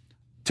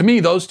 To me,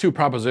 those two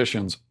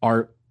propositions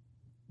are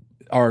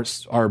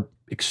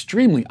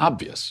extremely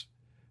obvious,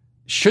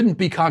 shouldn't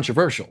be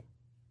controversial.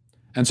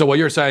 And so what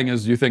you're saying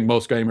is you think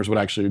most gamers would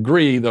actually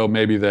agree, though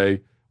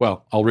maybe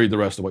I'll read the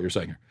rest of what you're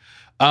saying here.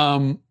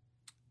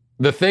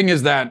 The thing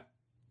is that,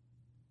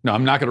 no,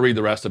 I'm not going to read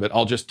the rest of it.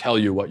 I'll just tell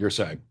you what you're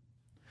saying.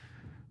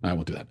 I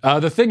won't do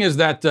that. The thing is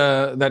that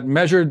that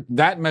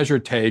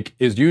measured take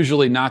is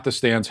usually not the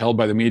stance held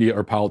by the media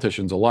or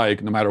politicians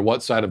alike, no matter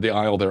what side of the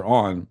aisle they're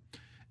on.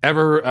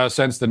 Ever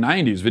since the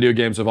 90s, video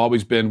games have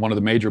always been one of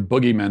the major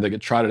boogeymen that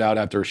get trotted out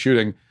after a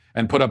shooting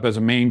and put up as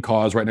a main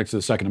cause right next to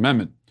the Second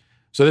Amendment.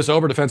 So this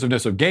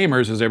over-defensiveness of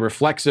gamers is a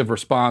reflexive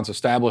response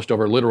established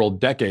over literal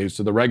decades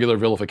to the regular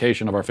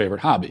vilification of our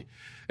favorite hobby.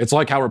 It's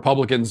like how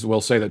Republicans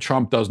will say that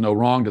Trump does no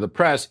wrong to the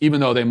press,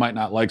 even though they might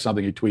not like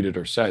something he tweeted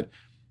or said.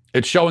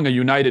 It's showing a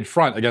united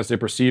front against a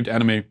perceived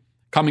enemy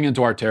coming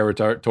into our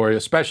territory,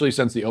 especially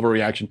since the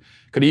overreaction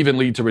could even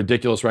lead to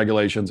ridiculous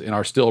regulations in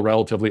our still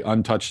relatively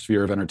untouched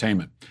sphere of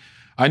entertainment.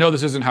 I know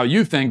this isn't how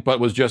you think, but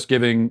was just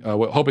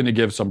hoping to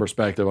give some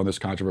perspective on this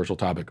controversial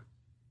topic.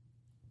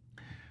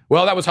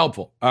 Well, that was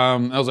helpful.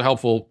 That was a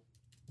helpful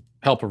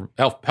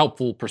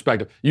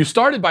perspective. You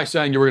started by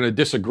saying you were going to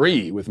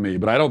disagree with me,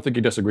 but I don't think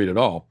you disagreed at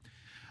all.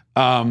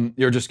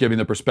 You're just giving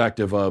the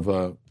perspective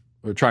of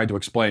trying to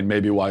explain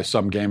maybe why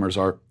some gamers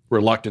are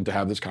reluctant to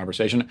have this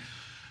conversation.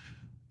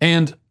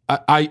 And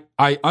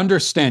I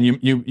understand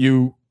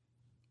you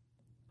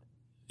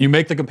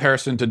make the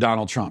comparison to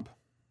Donald Trump.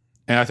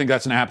 And I think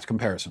that's an apt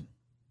comparison,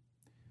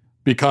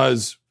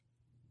 because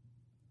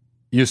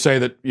you say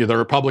that the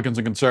Republicans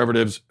and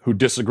conservatives who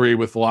disagree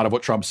with a lot of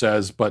what Trump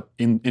says, but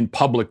in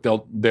public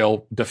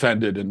they'll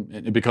defend it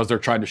and because they're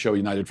trying to show a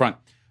united front.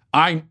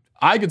 I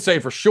could say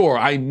for sure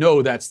I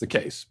know that's the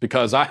case,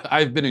 because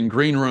I've been in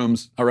green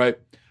rooms. All right,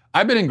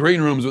 I've been in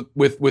green rooms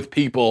with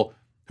people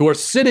who are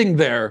sitting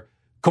there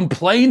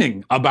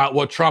complaining about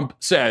what Trump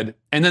said,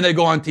 and then they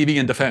go on TV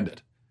and defend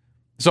it.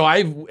 So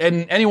and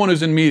anyone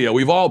who's in media,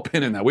 we've all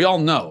been in that. We all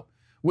know.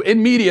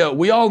 In media,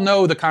 we all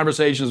know the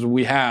conversations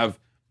we have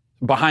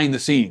behind the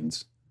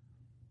scenes.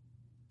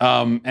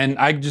 And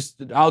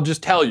I'll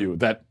just tell you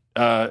that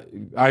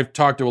I've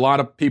talked to a lot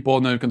of people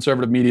in the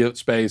conservative media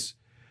space,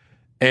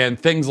 and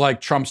things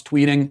like Trump's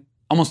tweeting,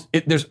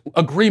 there's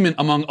agreement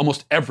among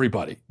almost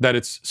everybody that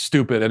it's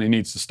stupid and he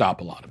needs to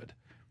stop a lot of it.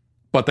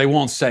 But they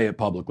won't say it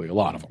publicly, a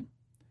lot of them.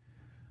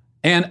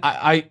 And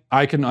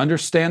I can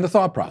understand the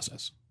thought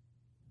process.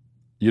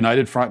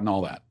 united front and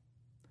all that.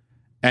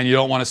 And you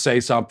don't want to say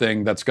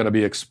something that's going to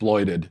be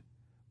exploited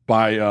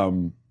by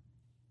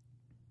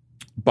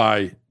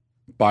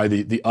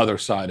the other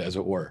side, as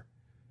it were.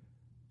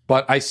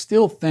 But I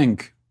still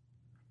think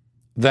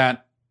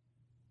that,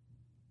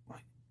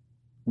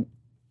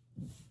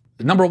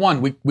 number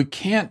one, we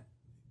can't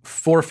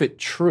forfeit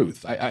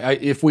truth.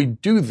 If we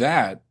do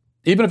that,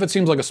 even if it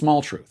seems like a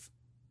small truth,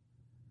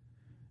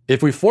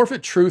 if we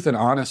forfeit truth and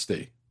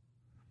honesty,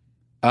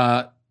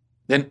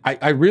 then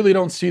I really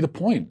don't see the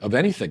point of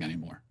anything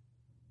anymore.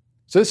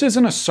 So this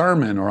isn't a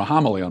sermon or a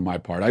homily on my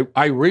part.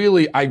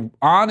 I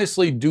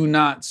honestly do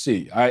not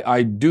see.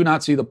 I do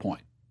not see the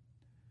point.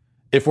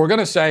 If we're going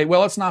to say,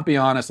 well, let's not be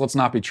honest, let's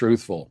not be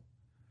truthful,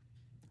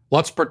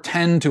 let's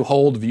pretend to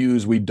hold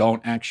views we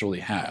don't actually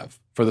have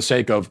for the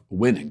sake of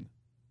winning.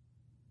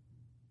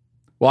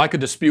 Well, I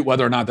could dispute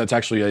whether or not that's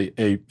actually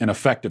an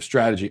effective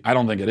strategy. I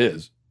don't think it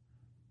is.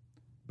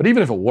 But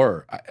even if it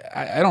were,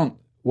 I don't,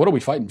 what are we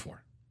fighting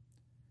for?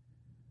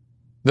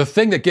 The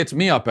thing that gets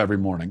me up every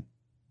morning,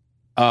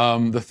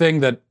 the thing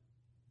that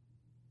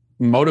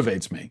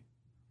motivates me,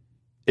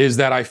 is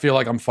that I feel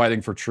like I'm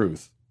fighting for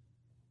truth.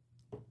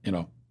 You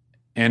know,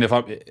 and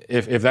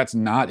if that's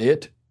not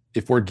it,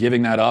 if we're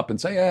giving that up and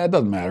say, it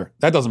doesn't matter,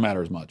 that doesn't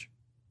matter as much,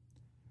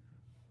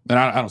 then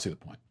I don't see the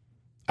point.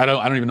 I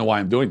don't even know why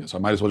I'm doing this. I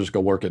might as well just go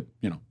work at,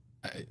 you know,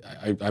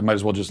 I might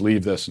as well just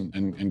leave this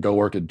and go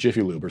work at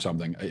Jiffy Lube or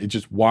something. It's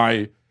just,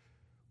 why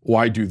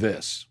do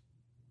this?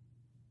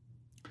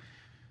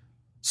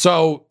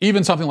 So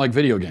even something like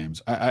video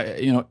games,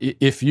 you know,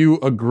 if you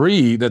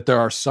agree that there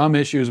are some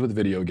issues with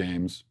video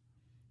games,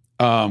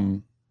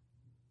 and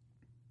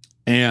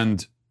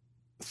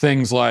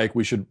things like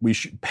we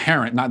should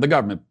parent, not the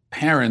government,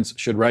 parents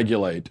should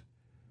regulate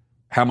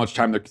how much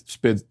time their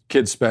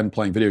kids spend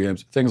playing video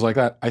games, things like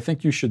that, I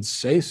think you should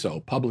say so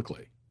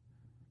publicly.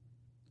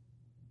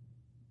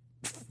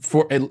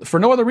 For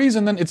no other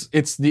reason than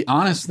it's the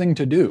honest thing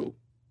to do.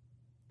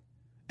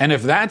 And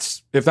if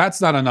that's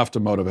not enough to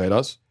motivate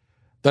us,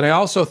 then I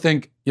also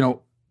think,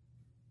 you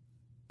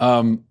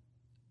know,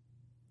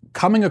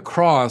 coming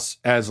across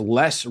as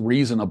less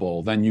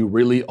reasonable than you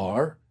really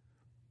are,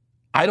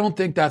 I don't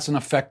think that's an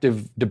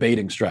effective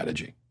debating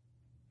strategy.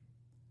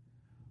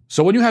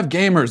 So when you have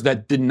gamers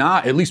that deny,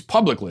 at least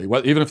publicly,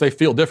 even if they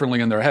feel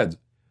differently in their heads,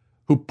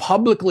 who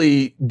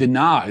publicly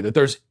deny that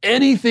there's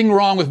anything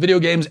wrong with video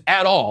games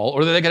at all,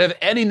 or that they could have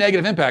any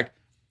negative impact,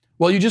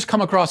 well, you just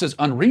come across as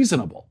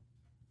unreasonable.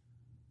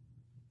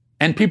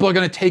 And people are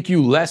going to take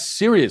you less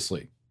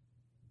seriously.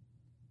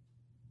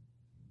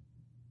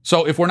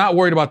 So if we're not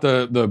worried about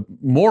the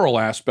moral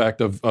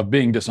aspect of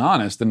being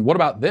dishonest, then what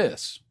about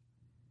this?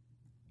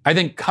 I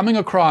think coming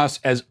across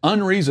as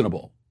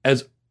unreasonable,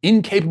 as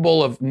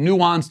incapable of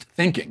nuanced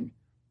thinking,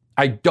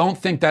 I don't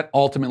think that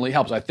ultimately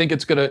helps. I think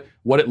it's going to,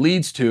 what it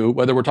leads to,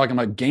 whether we're talking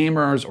about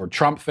gamers or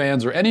Trump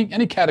fans or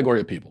any category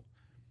of people,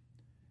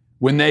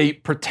 when they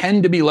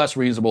pretend to be less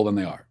reasonable than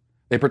they are,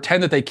 they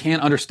pretend that they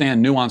can't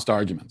understand nuanced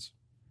arguments.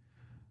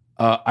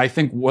 I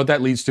think what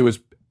that leads to is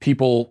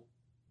people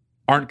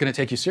aren't going to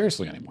take you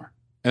seriously anymore,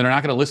 and they're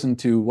not going to listen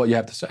to what you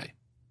have to say.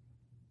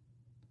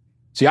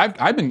 See,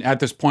 I've been at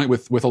this point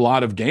with a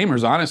lot of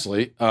gamers,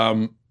 honestly,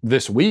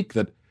 this week,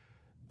 that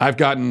I've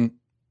gotten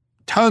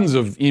tons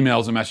of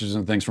emails and messages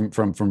and things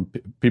from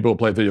people who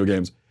play video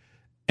games,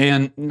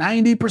 and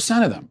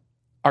 90% of them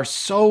are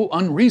so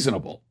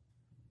unreasonable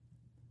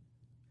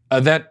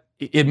that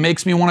it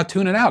makes me want to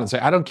tune it out and say,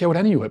 I don't care what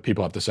any of you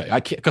people have to say.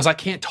 Because I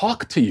can't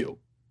talk to you.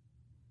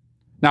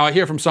 Now, I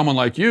hear from someone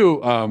like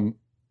you,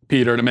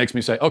 Peter, and it makes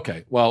me say,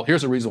 okay, well,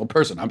 here's a reasonable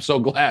person. I'm so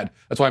glad.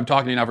 That's why I'm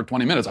talking to you now for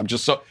 20 minutes.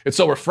 It's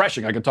so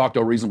refreshing. I can talk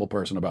to a reasonable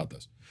person about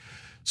this.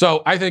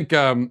 So I think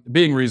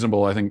being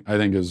reasonable, I think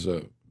is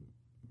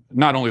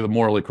not only the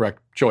morally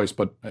correct choice,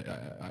 but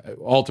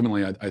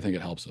ultimately, I think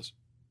it helps us.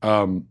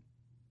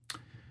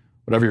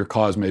 Whatever your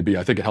cause may be,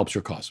 I think it helps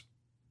your cause.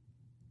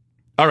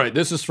 All right,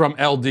 this is from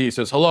LD. It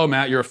says, hello,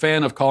 Matt. You're a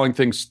fan of calling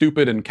things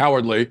stupid and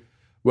cowardly.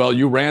 Well,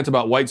 you rant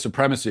about white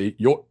supremacy,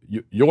 your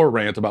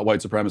rant about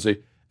white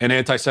supremacy and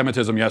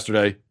anti-Semitism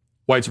yesterday,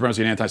 white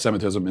supremacy and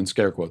anti-Semitism, in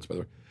scare quotes, by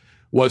the way,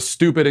 was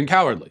stupid and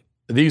cowardly.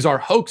 These are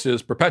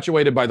hoaxes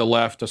perpetuated by the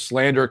left to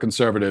slander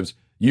conservatives.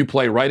 You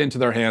play right into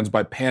their hands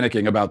by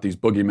panicking about these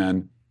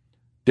boogeymen.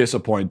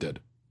 Disappointed.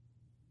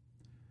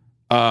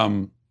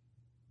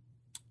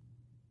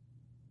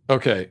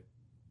 Okay,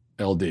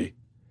 LD.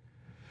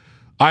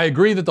 I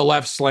agree that the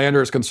left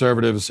slanders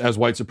conservatives as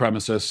white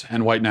supremacists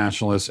and white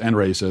nationalists and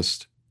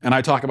racist, and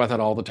I talk about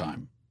that all the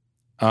time.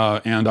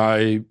 And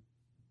I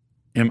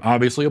am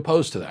obviously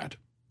opposed to that.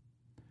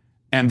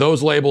 And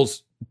those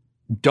labels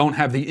don't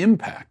have the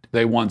impact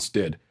they once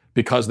did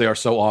because they are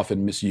so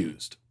often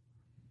misused.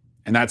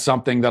 And that's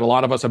something that a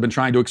lot of us have been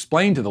trying to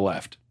explain to the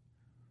left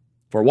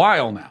for a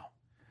while now.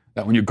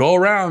 That when you go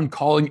around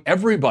calling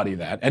everybody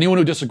that, anyone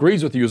who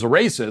disagrees with you is a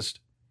racist,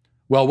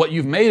 well, what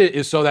you've made it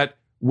is so that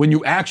when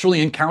you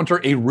actually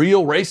encounter a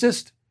real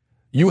racist,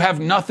 you have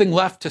nothing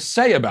left to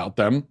say about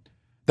them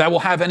that will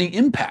have any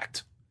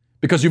impact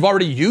because you've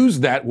already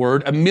used that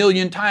word a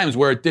million times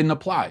where it didn't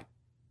apply.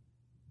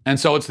 And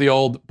so it's the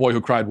old boy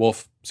who cried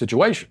wolf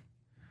situation.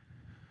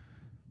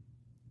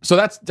 So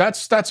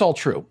that's all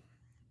true.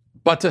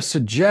 But to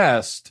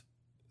suggest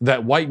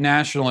that white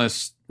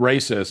nationalist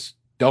racists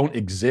don't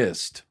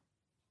exist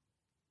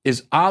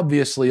is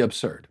obviously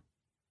absurd.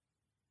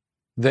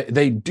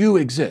 They do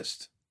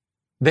exist.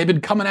 They've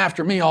been coming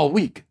after me all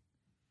week.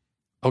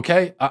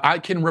 Okay? I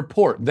can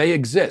report they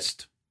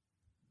exist.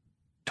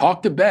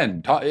 Talk to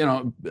Ben.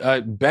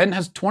 Ben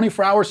has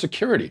 24-hour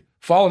security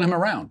following him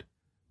around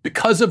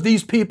because of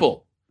these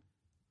people,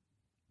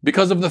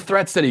 because of the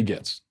threats that he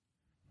gets.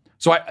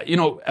 So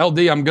LD,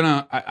 I'm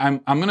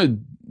gonna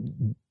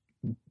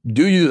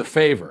do you the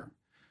favor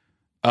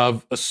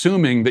of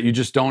assuming that you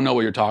just don't know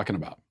what you're talking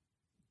about,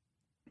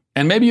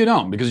 and maybe you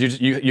don't because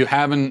you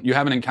haven't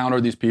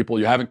encountered these people,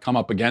 you haven't come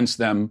up against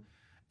them,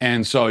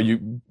 and so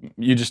you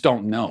just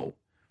don't know.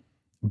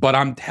 But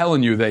I'm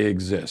telling you, they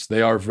exist.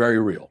 They are very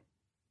real.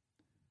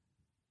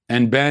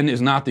 And Ben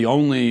is not the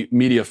only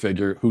media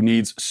figure who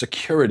needs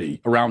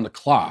security around the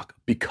clock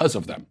because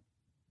of them.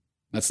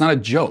 That's not a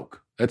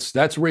joke.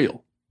 That's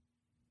real.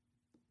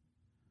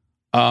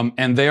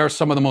 And they are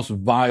some of the most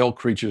vile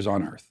creatures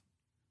on earth.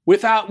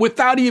 Without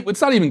even,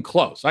 it's not even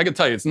close. I can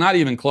tell you, it's not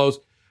even close.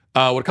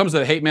 When it comes to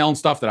the hate mail and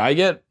stuff that I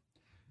get,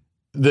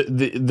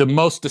 the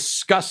most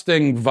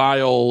disgusting,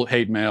 vile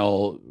hate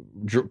mail,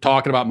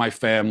 talking about my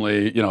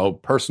family,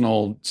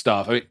 personal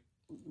stuff. I mean,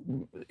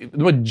 the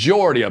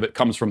majority of it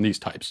comes from these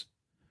types.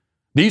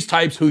 These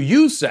types who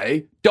you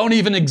say don't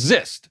even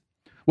exist.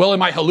 Well,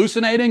 am I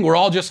hallucinating? We're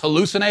all just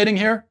hallucinating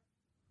here?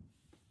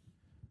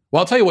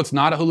 Well, I'll tell you what's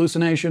not a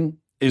hallucination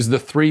is the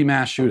 3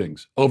 mass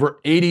shootings. Over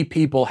 80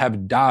 people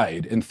have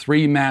died in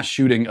 3 mass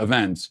shooting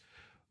events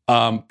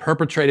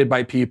perpetrated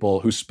by people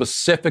who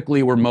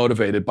specifically were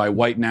motivated by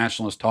white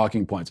nationalist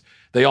talking points.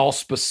 They all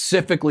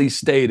specifically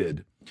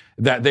stated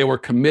that they were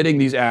committing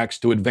these acts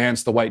to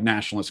advance the white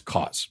nationalist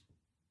cause.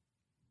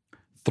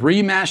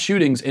 3 mass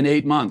shootings in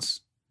 8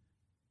 months.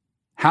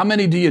 How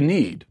many do you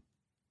need?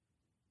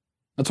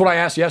 That's what I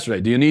asked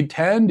yesterday. Do you need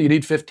 10? Do you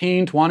need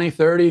 15, 20,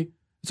 30?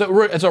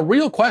 It's a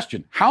real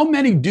question. How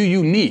many do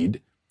you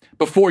need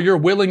before you're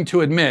willing to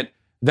admit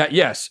that,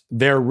 yes,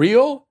 they're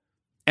real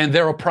and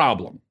they're a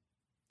problem?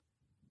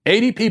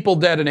 80 people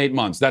dead in 8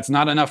 months. That's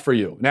not enough for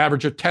you. An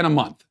average of 10 a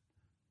month.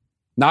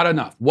 Not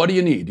enough. What do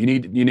you need?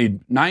 You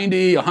need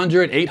 90,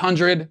 100,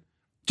 800?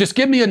 Just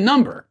give me a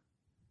number.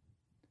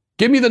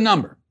 Give me the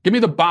number. Give me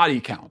the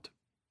body count.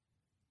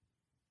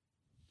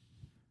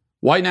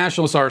 White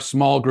nationalists are a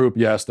small group,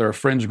 yes. They're a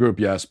fringe group,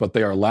 yes. But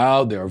they are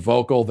loud, they are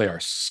vocal, they are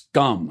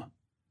scum.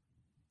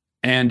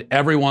 And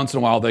every once in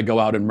a while, they go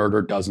out and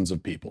murder dozens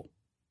of people.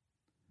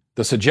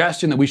 The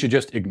suggestion that we should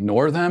just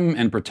ignore them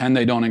and pretend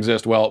they don't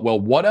exist, well,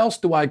 what else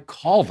do I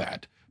call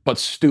that but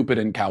stupid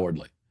and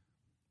cowardly?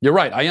 You're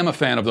right, I am a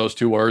fan of those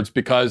 2 words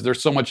because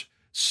there's so much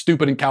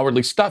stupid and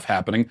cowardly stuff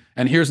happening.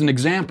 And here's an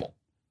example.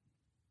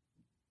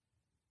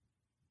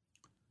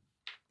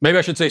 Maybe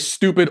I should say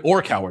stupid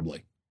or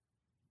cowardly.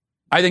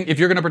 I think if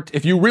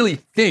you really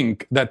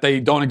think that they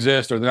don't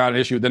exist or they're not an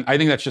issue, then I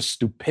think that's just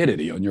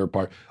stupidity on your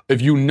part.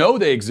 If you know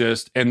they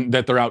exist and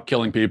that they're out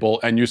killing people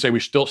and you say we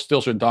still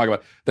shouldn't talk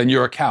about it, then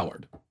you're a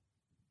coward.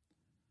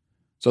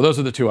 So those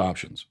are the 2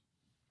 options.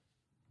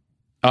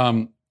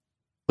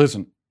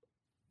 Listen,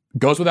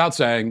 goes without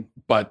saying,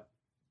 but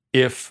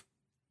if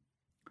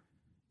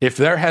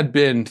there had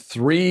been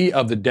 3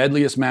 of the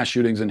deadliest mass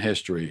shootings in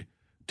history,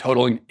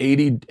 totaling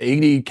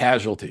 80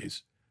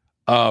 casualties,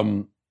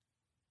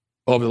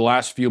 over the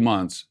last few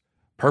months,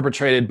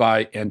 perpetrated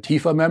by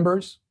Antifa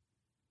members,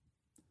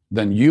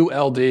 then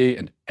ULD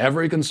and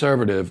every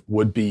conservative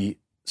would be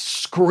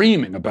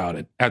screaming about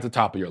it at the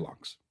top of your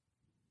lungs.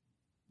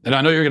 And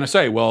I know you're going to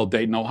say, well,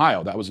 Dayton,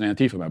 Ohio, that was an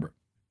Antifa member.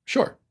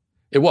 Sure,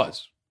 it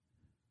was.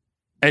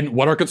 And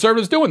what are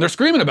conservatives doing? They're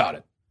screaming about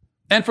it.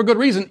 And for good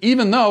reason,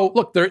 even though,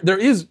 look, there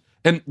is,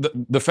 and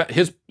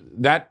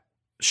that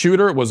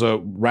shooter was a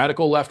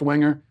radical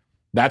left-winger.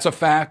 That's a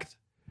fact.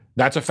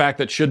 That's a fact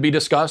that should be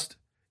discussed.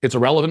 It's a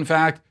relevant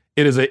fact.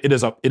 It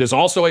is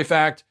also a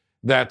fact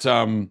that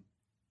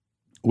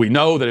we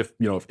know that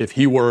if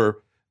he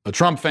were a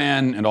Trump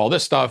fan and all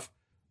this stuff,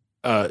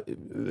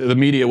 the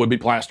media would be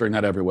plastering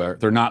that everywhere.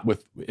 They're not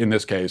in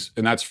this case,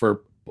 and that's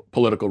for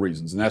political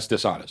reasons, and that's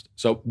dishonest.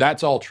 So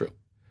that's all true.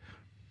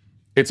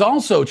 It's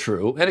also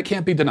true, and it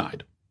can't be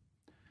denied,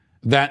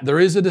 that there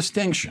is a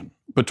distinction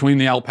between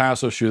the El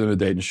Paso shooter and the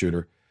Dayton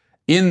shooter,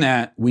 in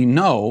that we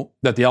know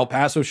that the El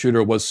Paso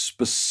shooter was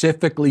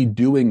specifically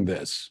doing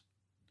this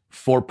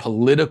for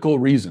political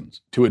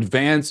reasons, to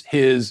advance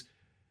his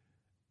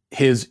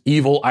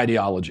evil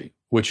ideology,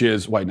 which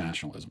is white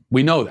nationalism.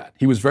 We know that.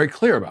 He was very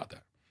clear about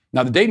that.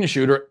 Now, the Dayton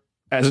shooter,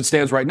 as it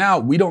stands right now,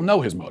 we don't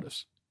know his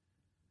motives.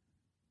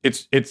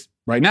 It's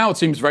right now, it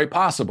seems very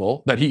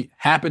possible that he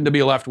happened to be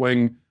a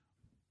left-wing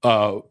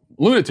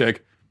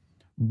lunatic,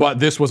 but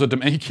this was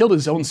he killed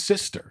his own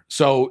sister.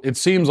 So it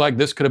seems like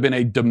this could have been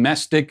a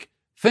domestic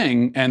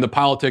thing, and the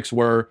politics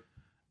were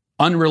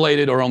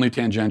unrelated or only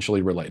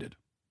tangentially related.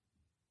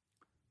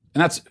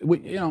 And that's,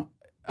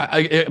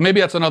 maybe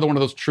that's another one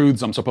of those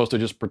truths I'm supposed to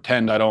just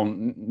pretend I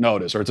don't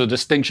notice, or it's a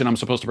distinction I'm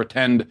supposed to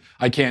pretend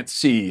I can't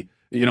see,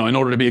 in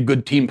order to be a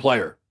good team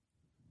player.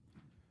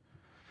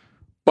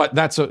 But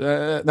that's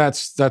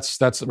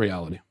the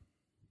reality.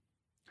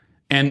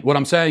 And what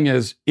I'm saying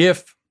is,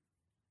 if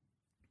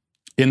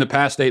in the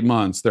past 8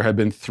 months there had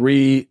been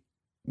 3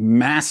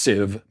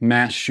 massive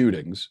mass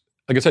shootings,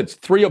 like I said,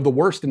 3 of the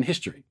worst in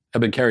history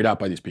have been carried out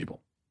by these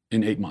people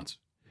in 8 months.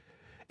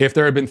 If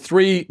there had been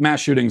 3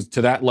 mass shootings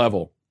to that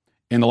level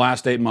in the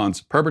last 8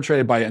 months,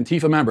 perpetrated by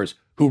Antifa members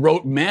who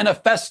wrote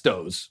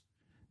manifestos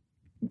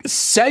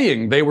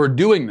saying they were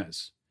doing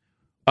this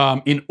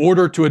in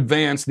order to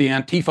advance the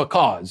Antifa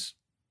cause,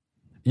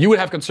 you would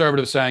have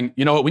conservatives saying,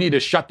 you know what, we need to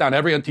shut down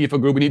every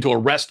Antifa group. We need to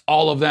arrest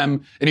all of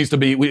them. It needs to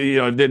be,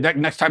 the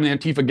next time the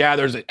Antifa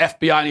gathers, the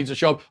FBI needs to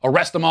show up,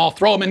 arrest them all,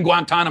 throw them in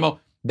Guantanamo.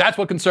 That's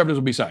what conservatives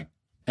would be saying.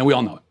 And we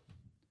all know it.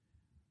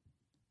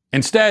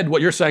 Instead,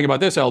 what you're saying about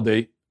this,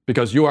 LD,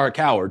 because you are a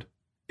coward,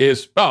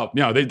 is,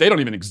 they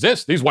don't even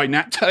exist. These white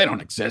they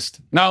don't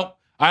exist. No,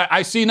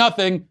 I see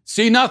nothing,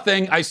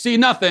 I see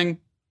nothing.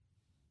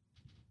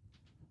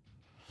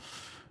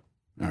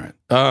 All right.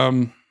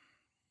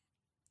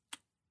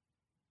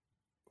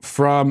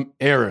 From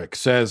Eric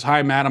says,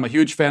 hi, Matt. I'm a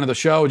huge fan of the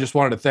show. Just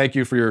wanted to thank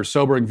you for your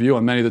sobering view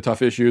on many of the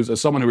tough issues. As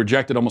someone who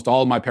rejected almost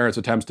all of my parents'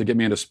 attempts to get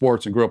me into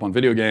sports and grew up on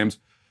video games,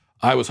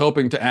 I was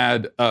hoping to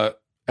add,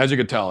 as you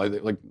could tell,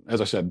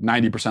 as I said,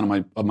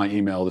 90% of my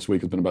email this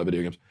week has been about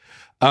video games.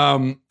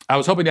 I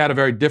was hoping to add a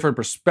very different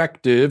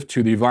perspective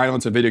to the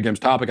violence of video games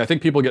topic. I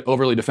think people get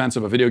overly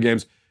defensive of video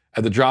games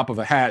at the drop of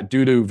a hat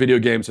due to video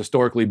games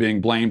historically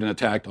being blamed and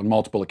attacked on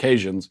multiple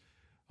occasions.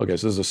 Okay,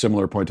 so this is a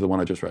similar point to the one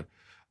I just read.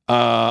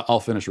 I'll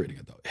finish reading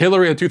it, though.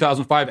 Hillary in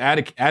 2005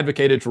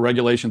 advocated for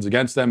regulations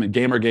against them, and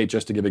Gamergate,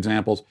 just to give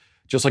examples.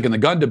 Just like in the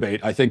gun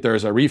debate, I think there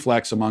is a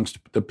reflex amongst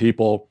the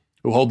people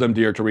who hold them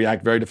dear to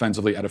react very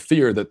defensively out of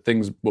fear that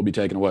things will be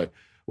taken away.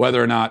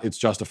 Whether or not it's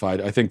justified,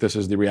 I think this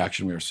is the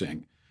reaction we are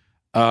seeing.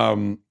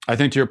 I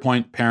think to your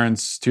point,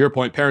 parents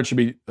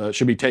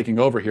should be taking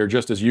over here,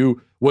 just as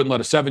you wouldn't let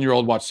a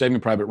 7-year-old watch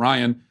Saving Private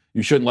Ryan.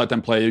 You shouldn't let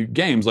them play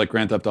games like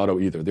Grand Theft Auto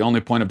either. The only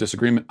point of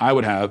disagreement I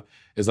would have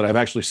is that I've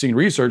actually seen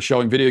research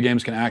showing video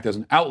games can act as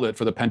an outlet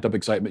for the pent-up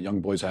excitement young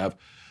boys have,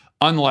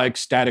 unlike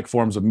static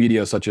forms of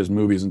media such as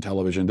movies and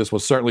television. This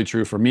was certainly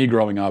true for me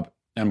growing up,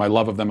 and my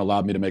love of them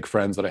allowed me to make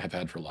friends that I have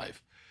had for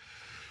life.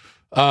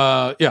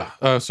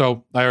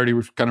 So I already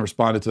kind of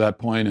responded to that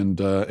point, and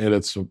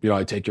it's,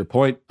 I take your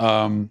point.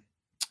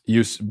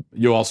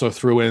 You also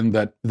threw in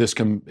that it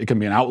can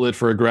be an outlet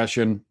for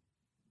aggression.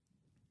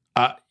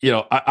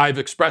 I've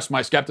expressed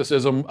my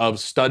skepticism of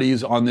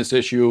studies on this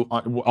issue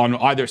on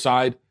either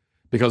side,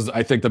 because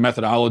I think the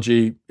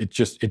methodology,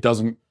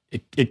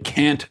 it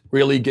can't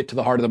really get to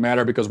the heart of the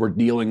matter, because we're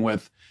dealing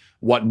with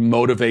what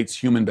motivates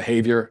human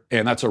behavior,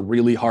 and that's a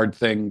really hard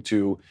thing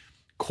to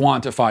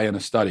quantify in a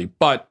study.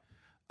 But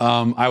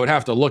I would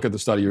have to look at the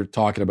study you're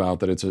talking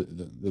about,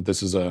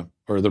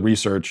 or the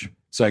research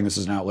saying this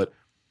is an outlet.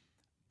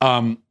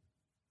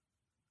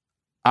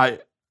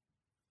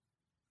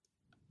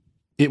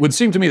 It would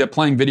seem to me that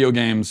playing video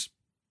games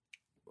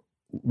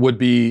would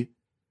be,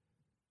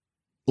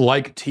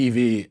 like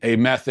TV, a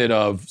method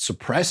of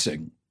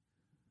suppressing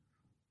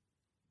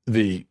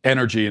the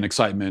energy and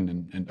excitement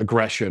and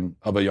aggression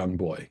of a young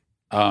boy.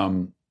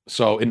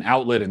 So an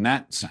outlet in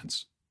that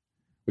sense,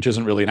 which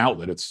isn't really an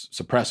outlet, it's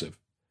suppressive.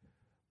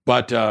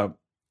 But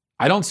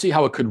I don't see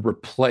how it could really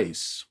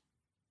replace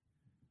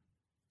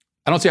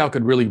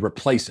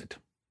it.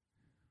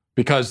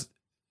 Because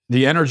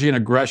the energy and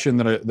aggression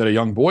that a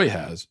young boy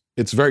has,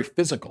 it's very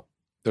physical.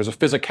 There's a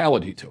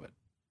physicality to it.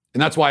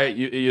 And that's why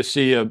you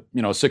see a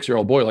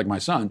 6-year-old boy like my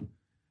son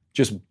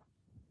just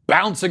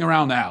bouncing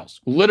around the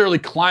house, literally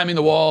climbing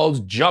the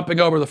walls, jumping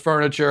over the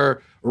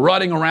furniture,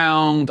 running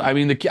around. I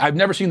mean, I've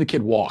never seen the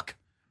kid walk.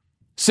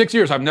 6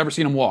 years, I've never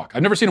seen him walk.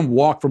 I've never seen him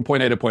walk from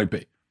point A to point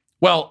B.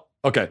 Well,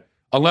 okay,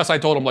 unless I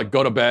told him, like,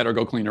 go to bed or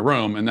go clean your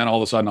room, and then all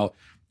of a sudden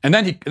and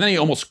then he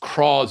almost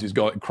crawls. He's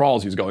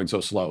going so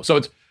slow. So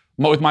it's,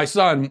 with my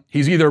son,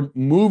 he's either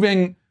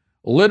moving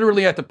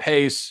literally at the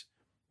pace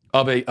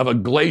of a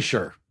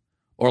glacier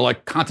or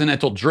like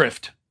continental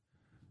drift.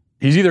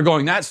 He's either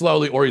going that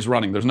slowly or he's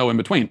running. There's no in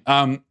between.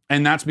 And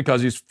that's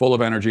because he's full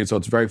of energy, and so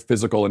it's very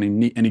physical,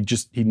 and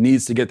he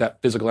needs to get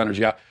that physical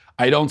energy out.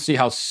 I don't see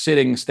how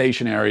sitting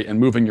stationary and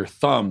moving your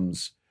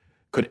thumbs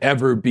could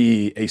ever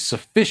be a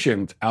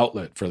sufficient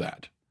outlet for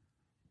that.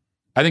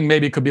 I think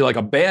maybe it could be like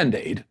a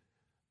Band-Aid,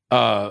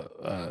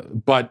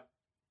 but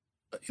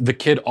the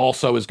kid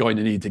also is going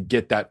to need to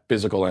get that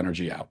physical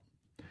energy out.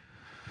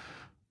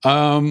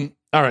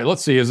 All right,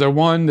 let's see. Is there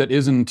one that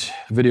isn't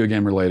video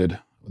game related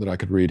that I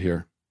could read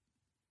here?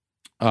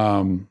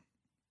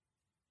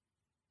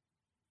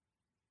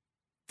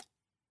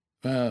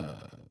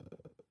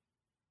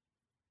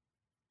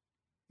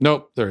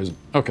 Nope, there isn't.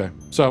 Okay,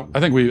 so I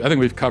think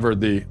we've covered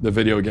the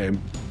video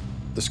game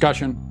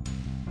discussion,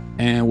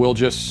 and we'll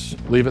just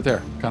leave it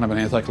there. Kind of an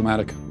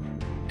anticlimactic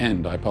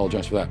end. I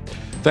apologize for that.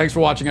 Thanks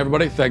for watching,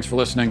 everybody. Thanks for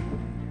listening.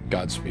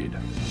 Godspeed.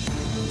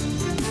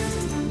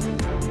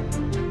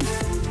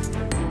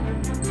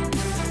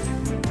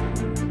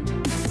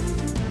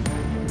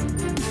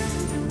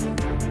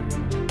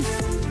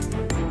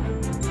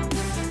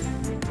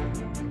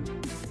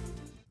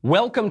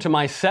 Welcome to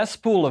my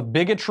cesspool of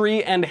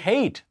bigotry and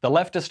hate. The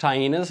leftist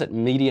hyenas at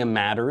Media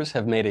Matters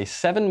have made a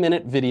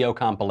 7-minute video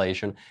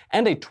compilation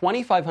and a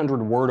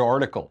 2,500-word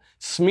article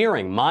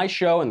smearing my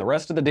show and the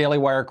rest of the Daily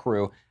Wire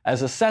crew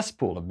as a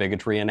cesspool of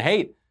bigotry and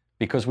hate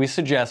because we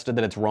suggested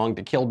that it's wrong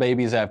to kill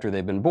babies after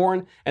they've been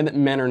born and that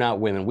men are not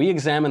women. We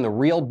examine the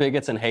real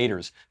bigots and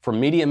haters from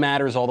Media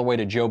Matters all the way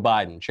to Joe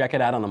Biden. Check it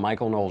out on The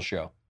Michael Knowles Show.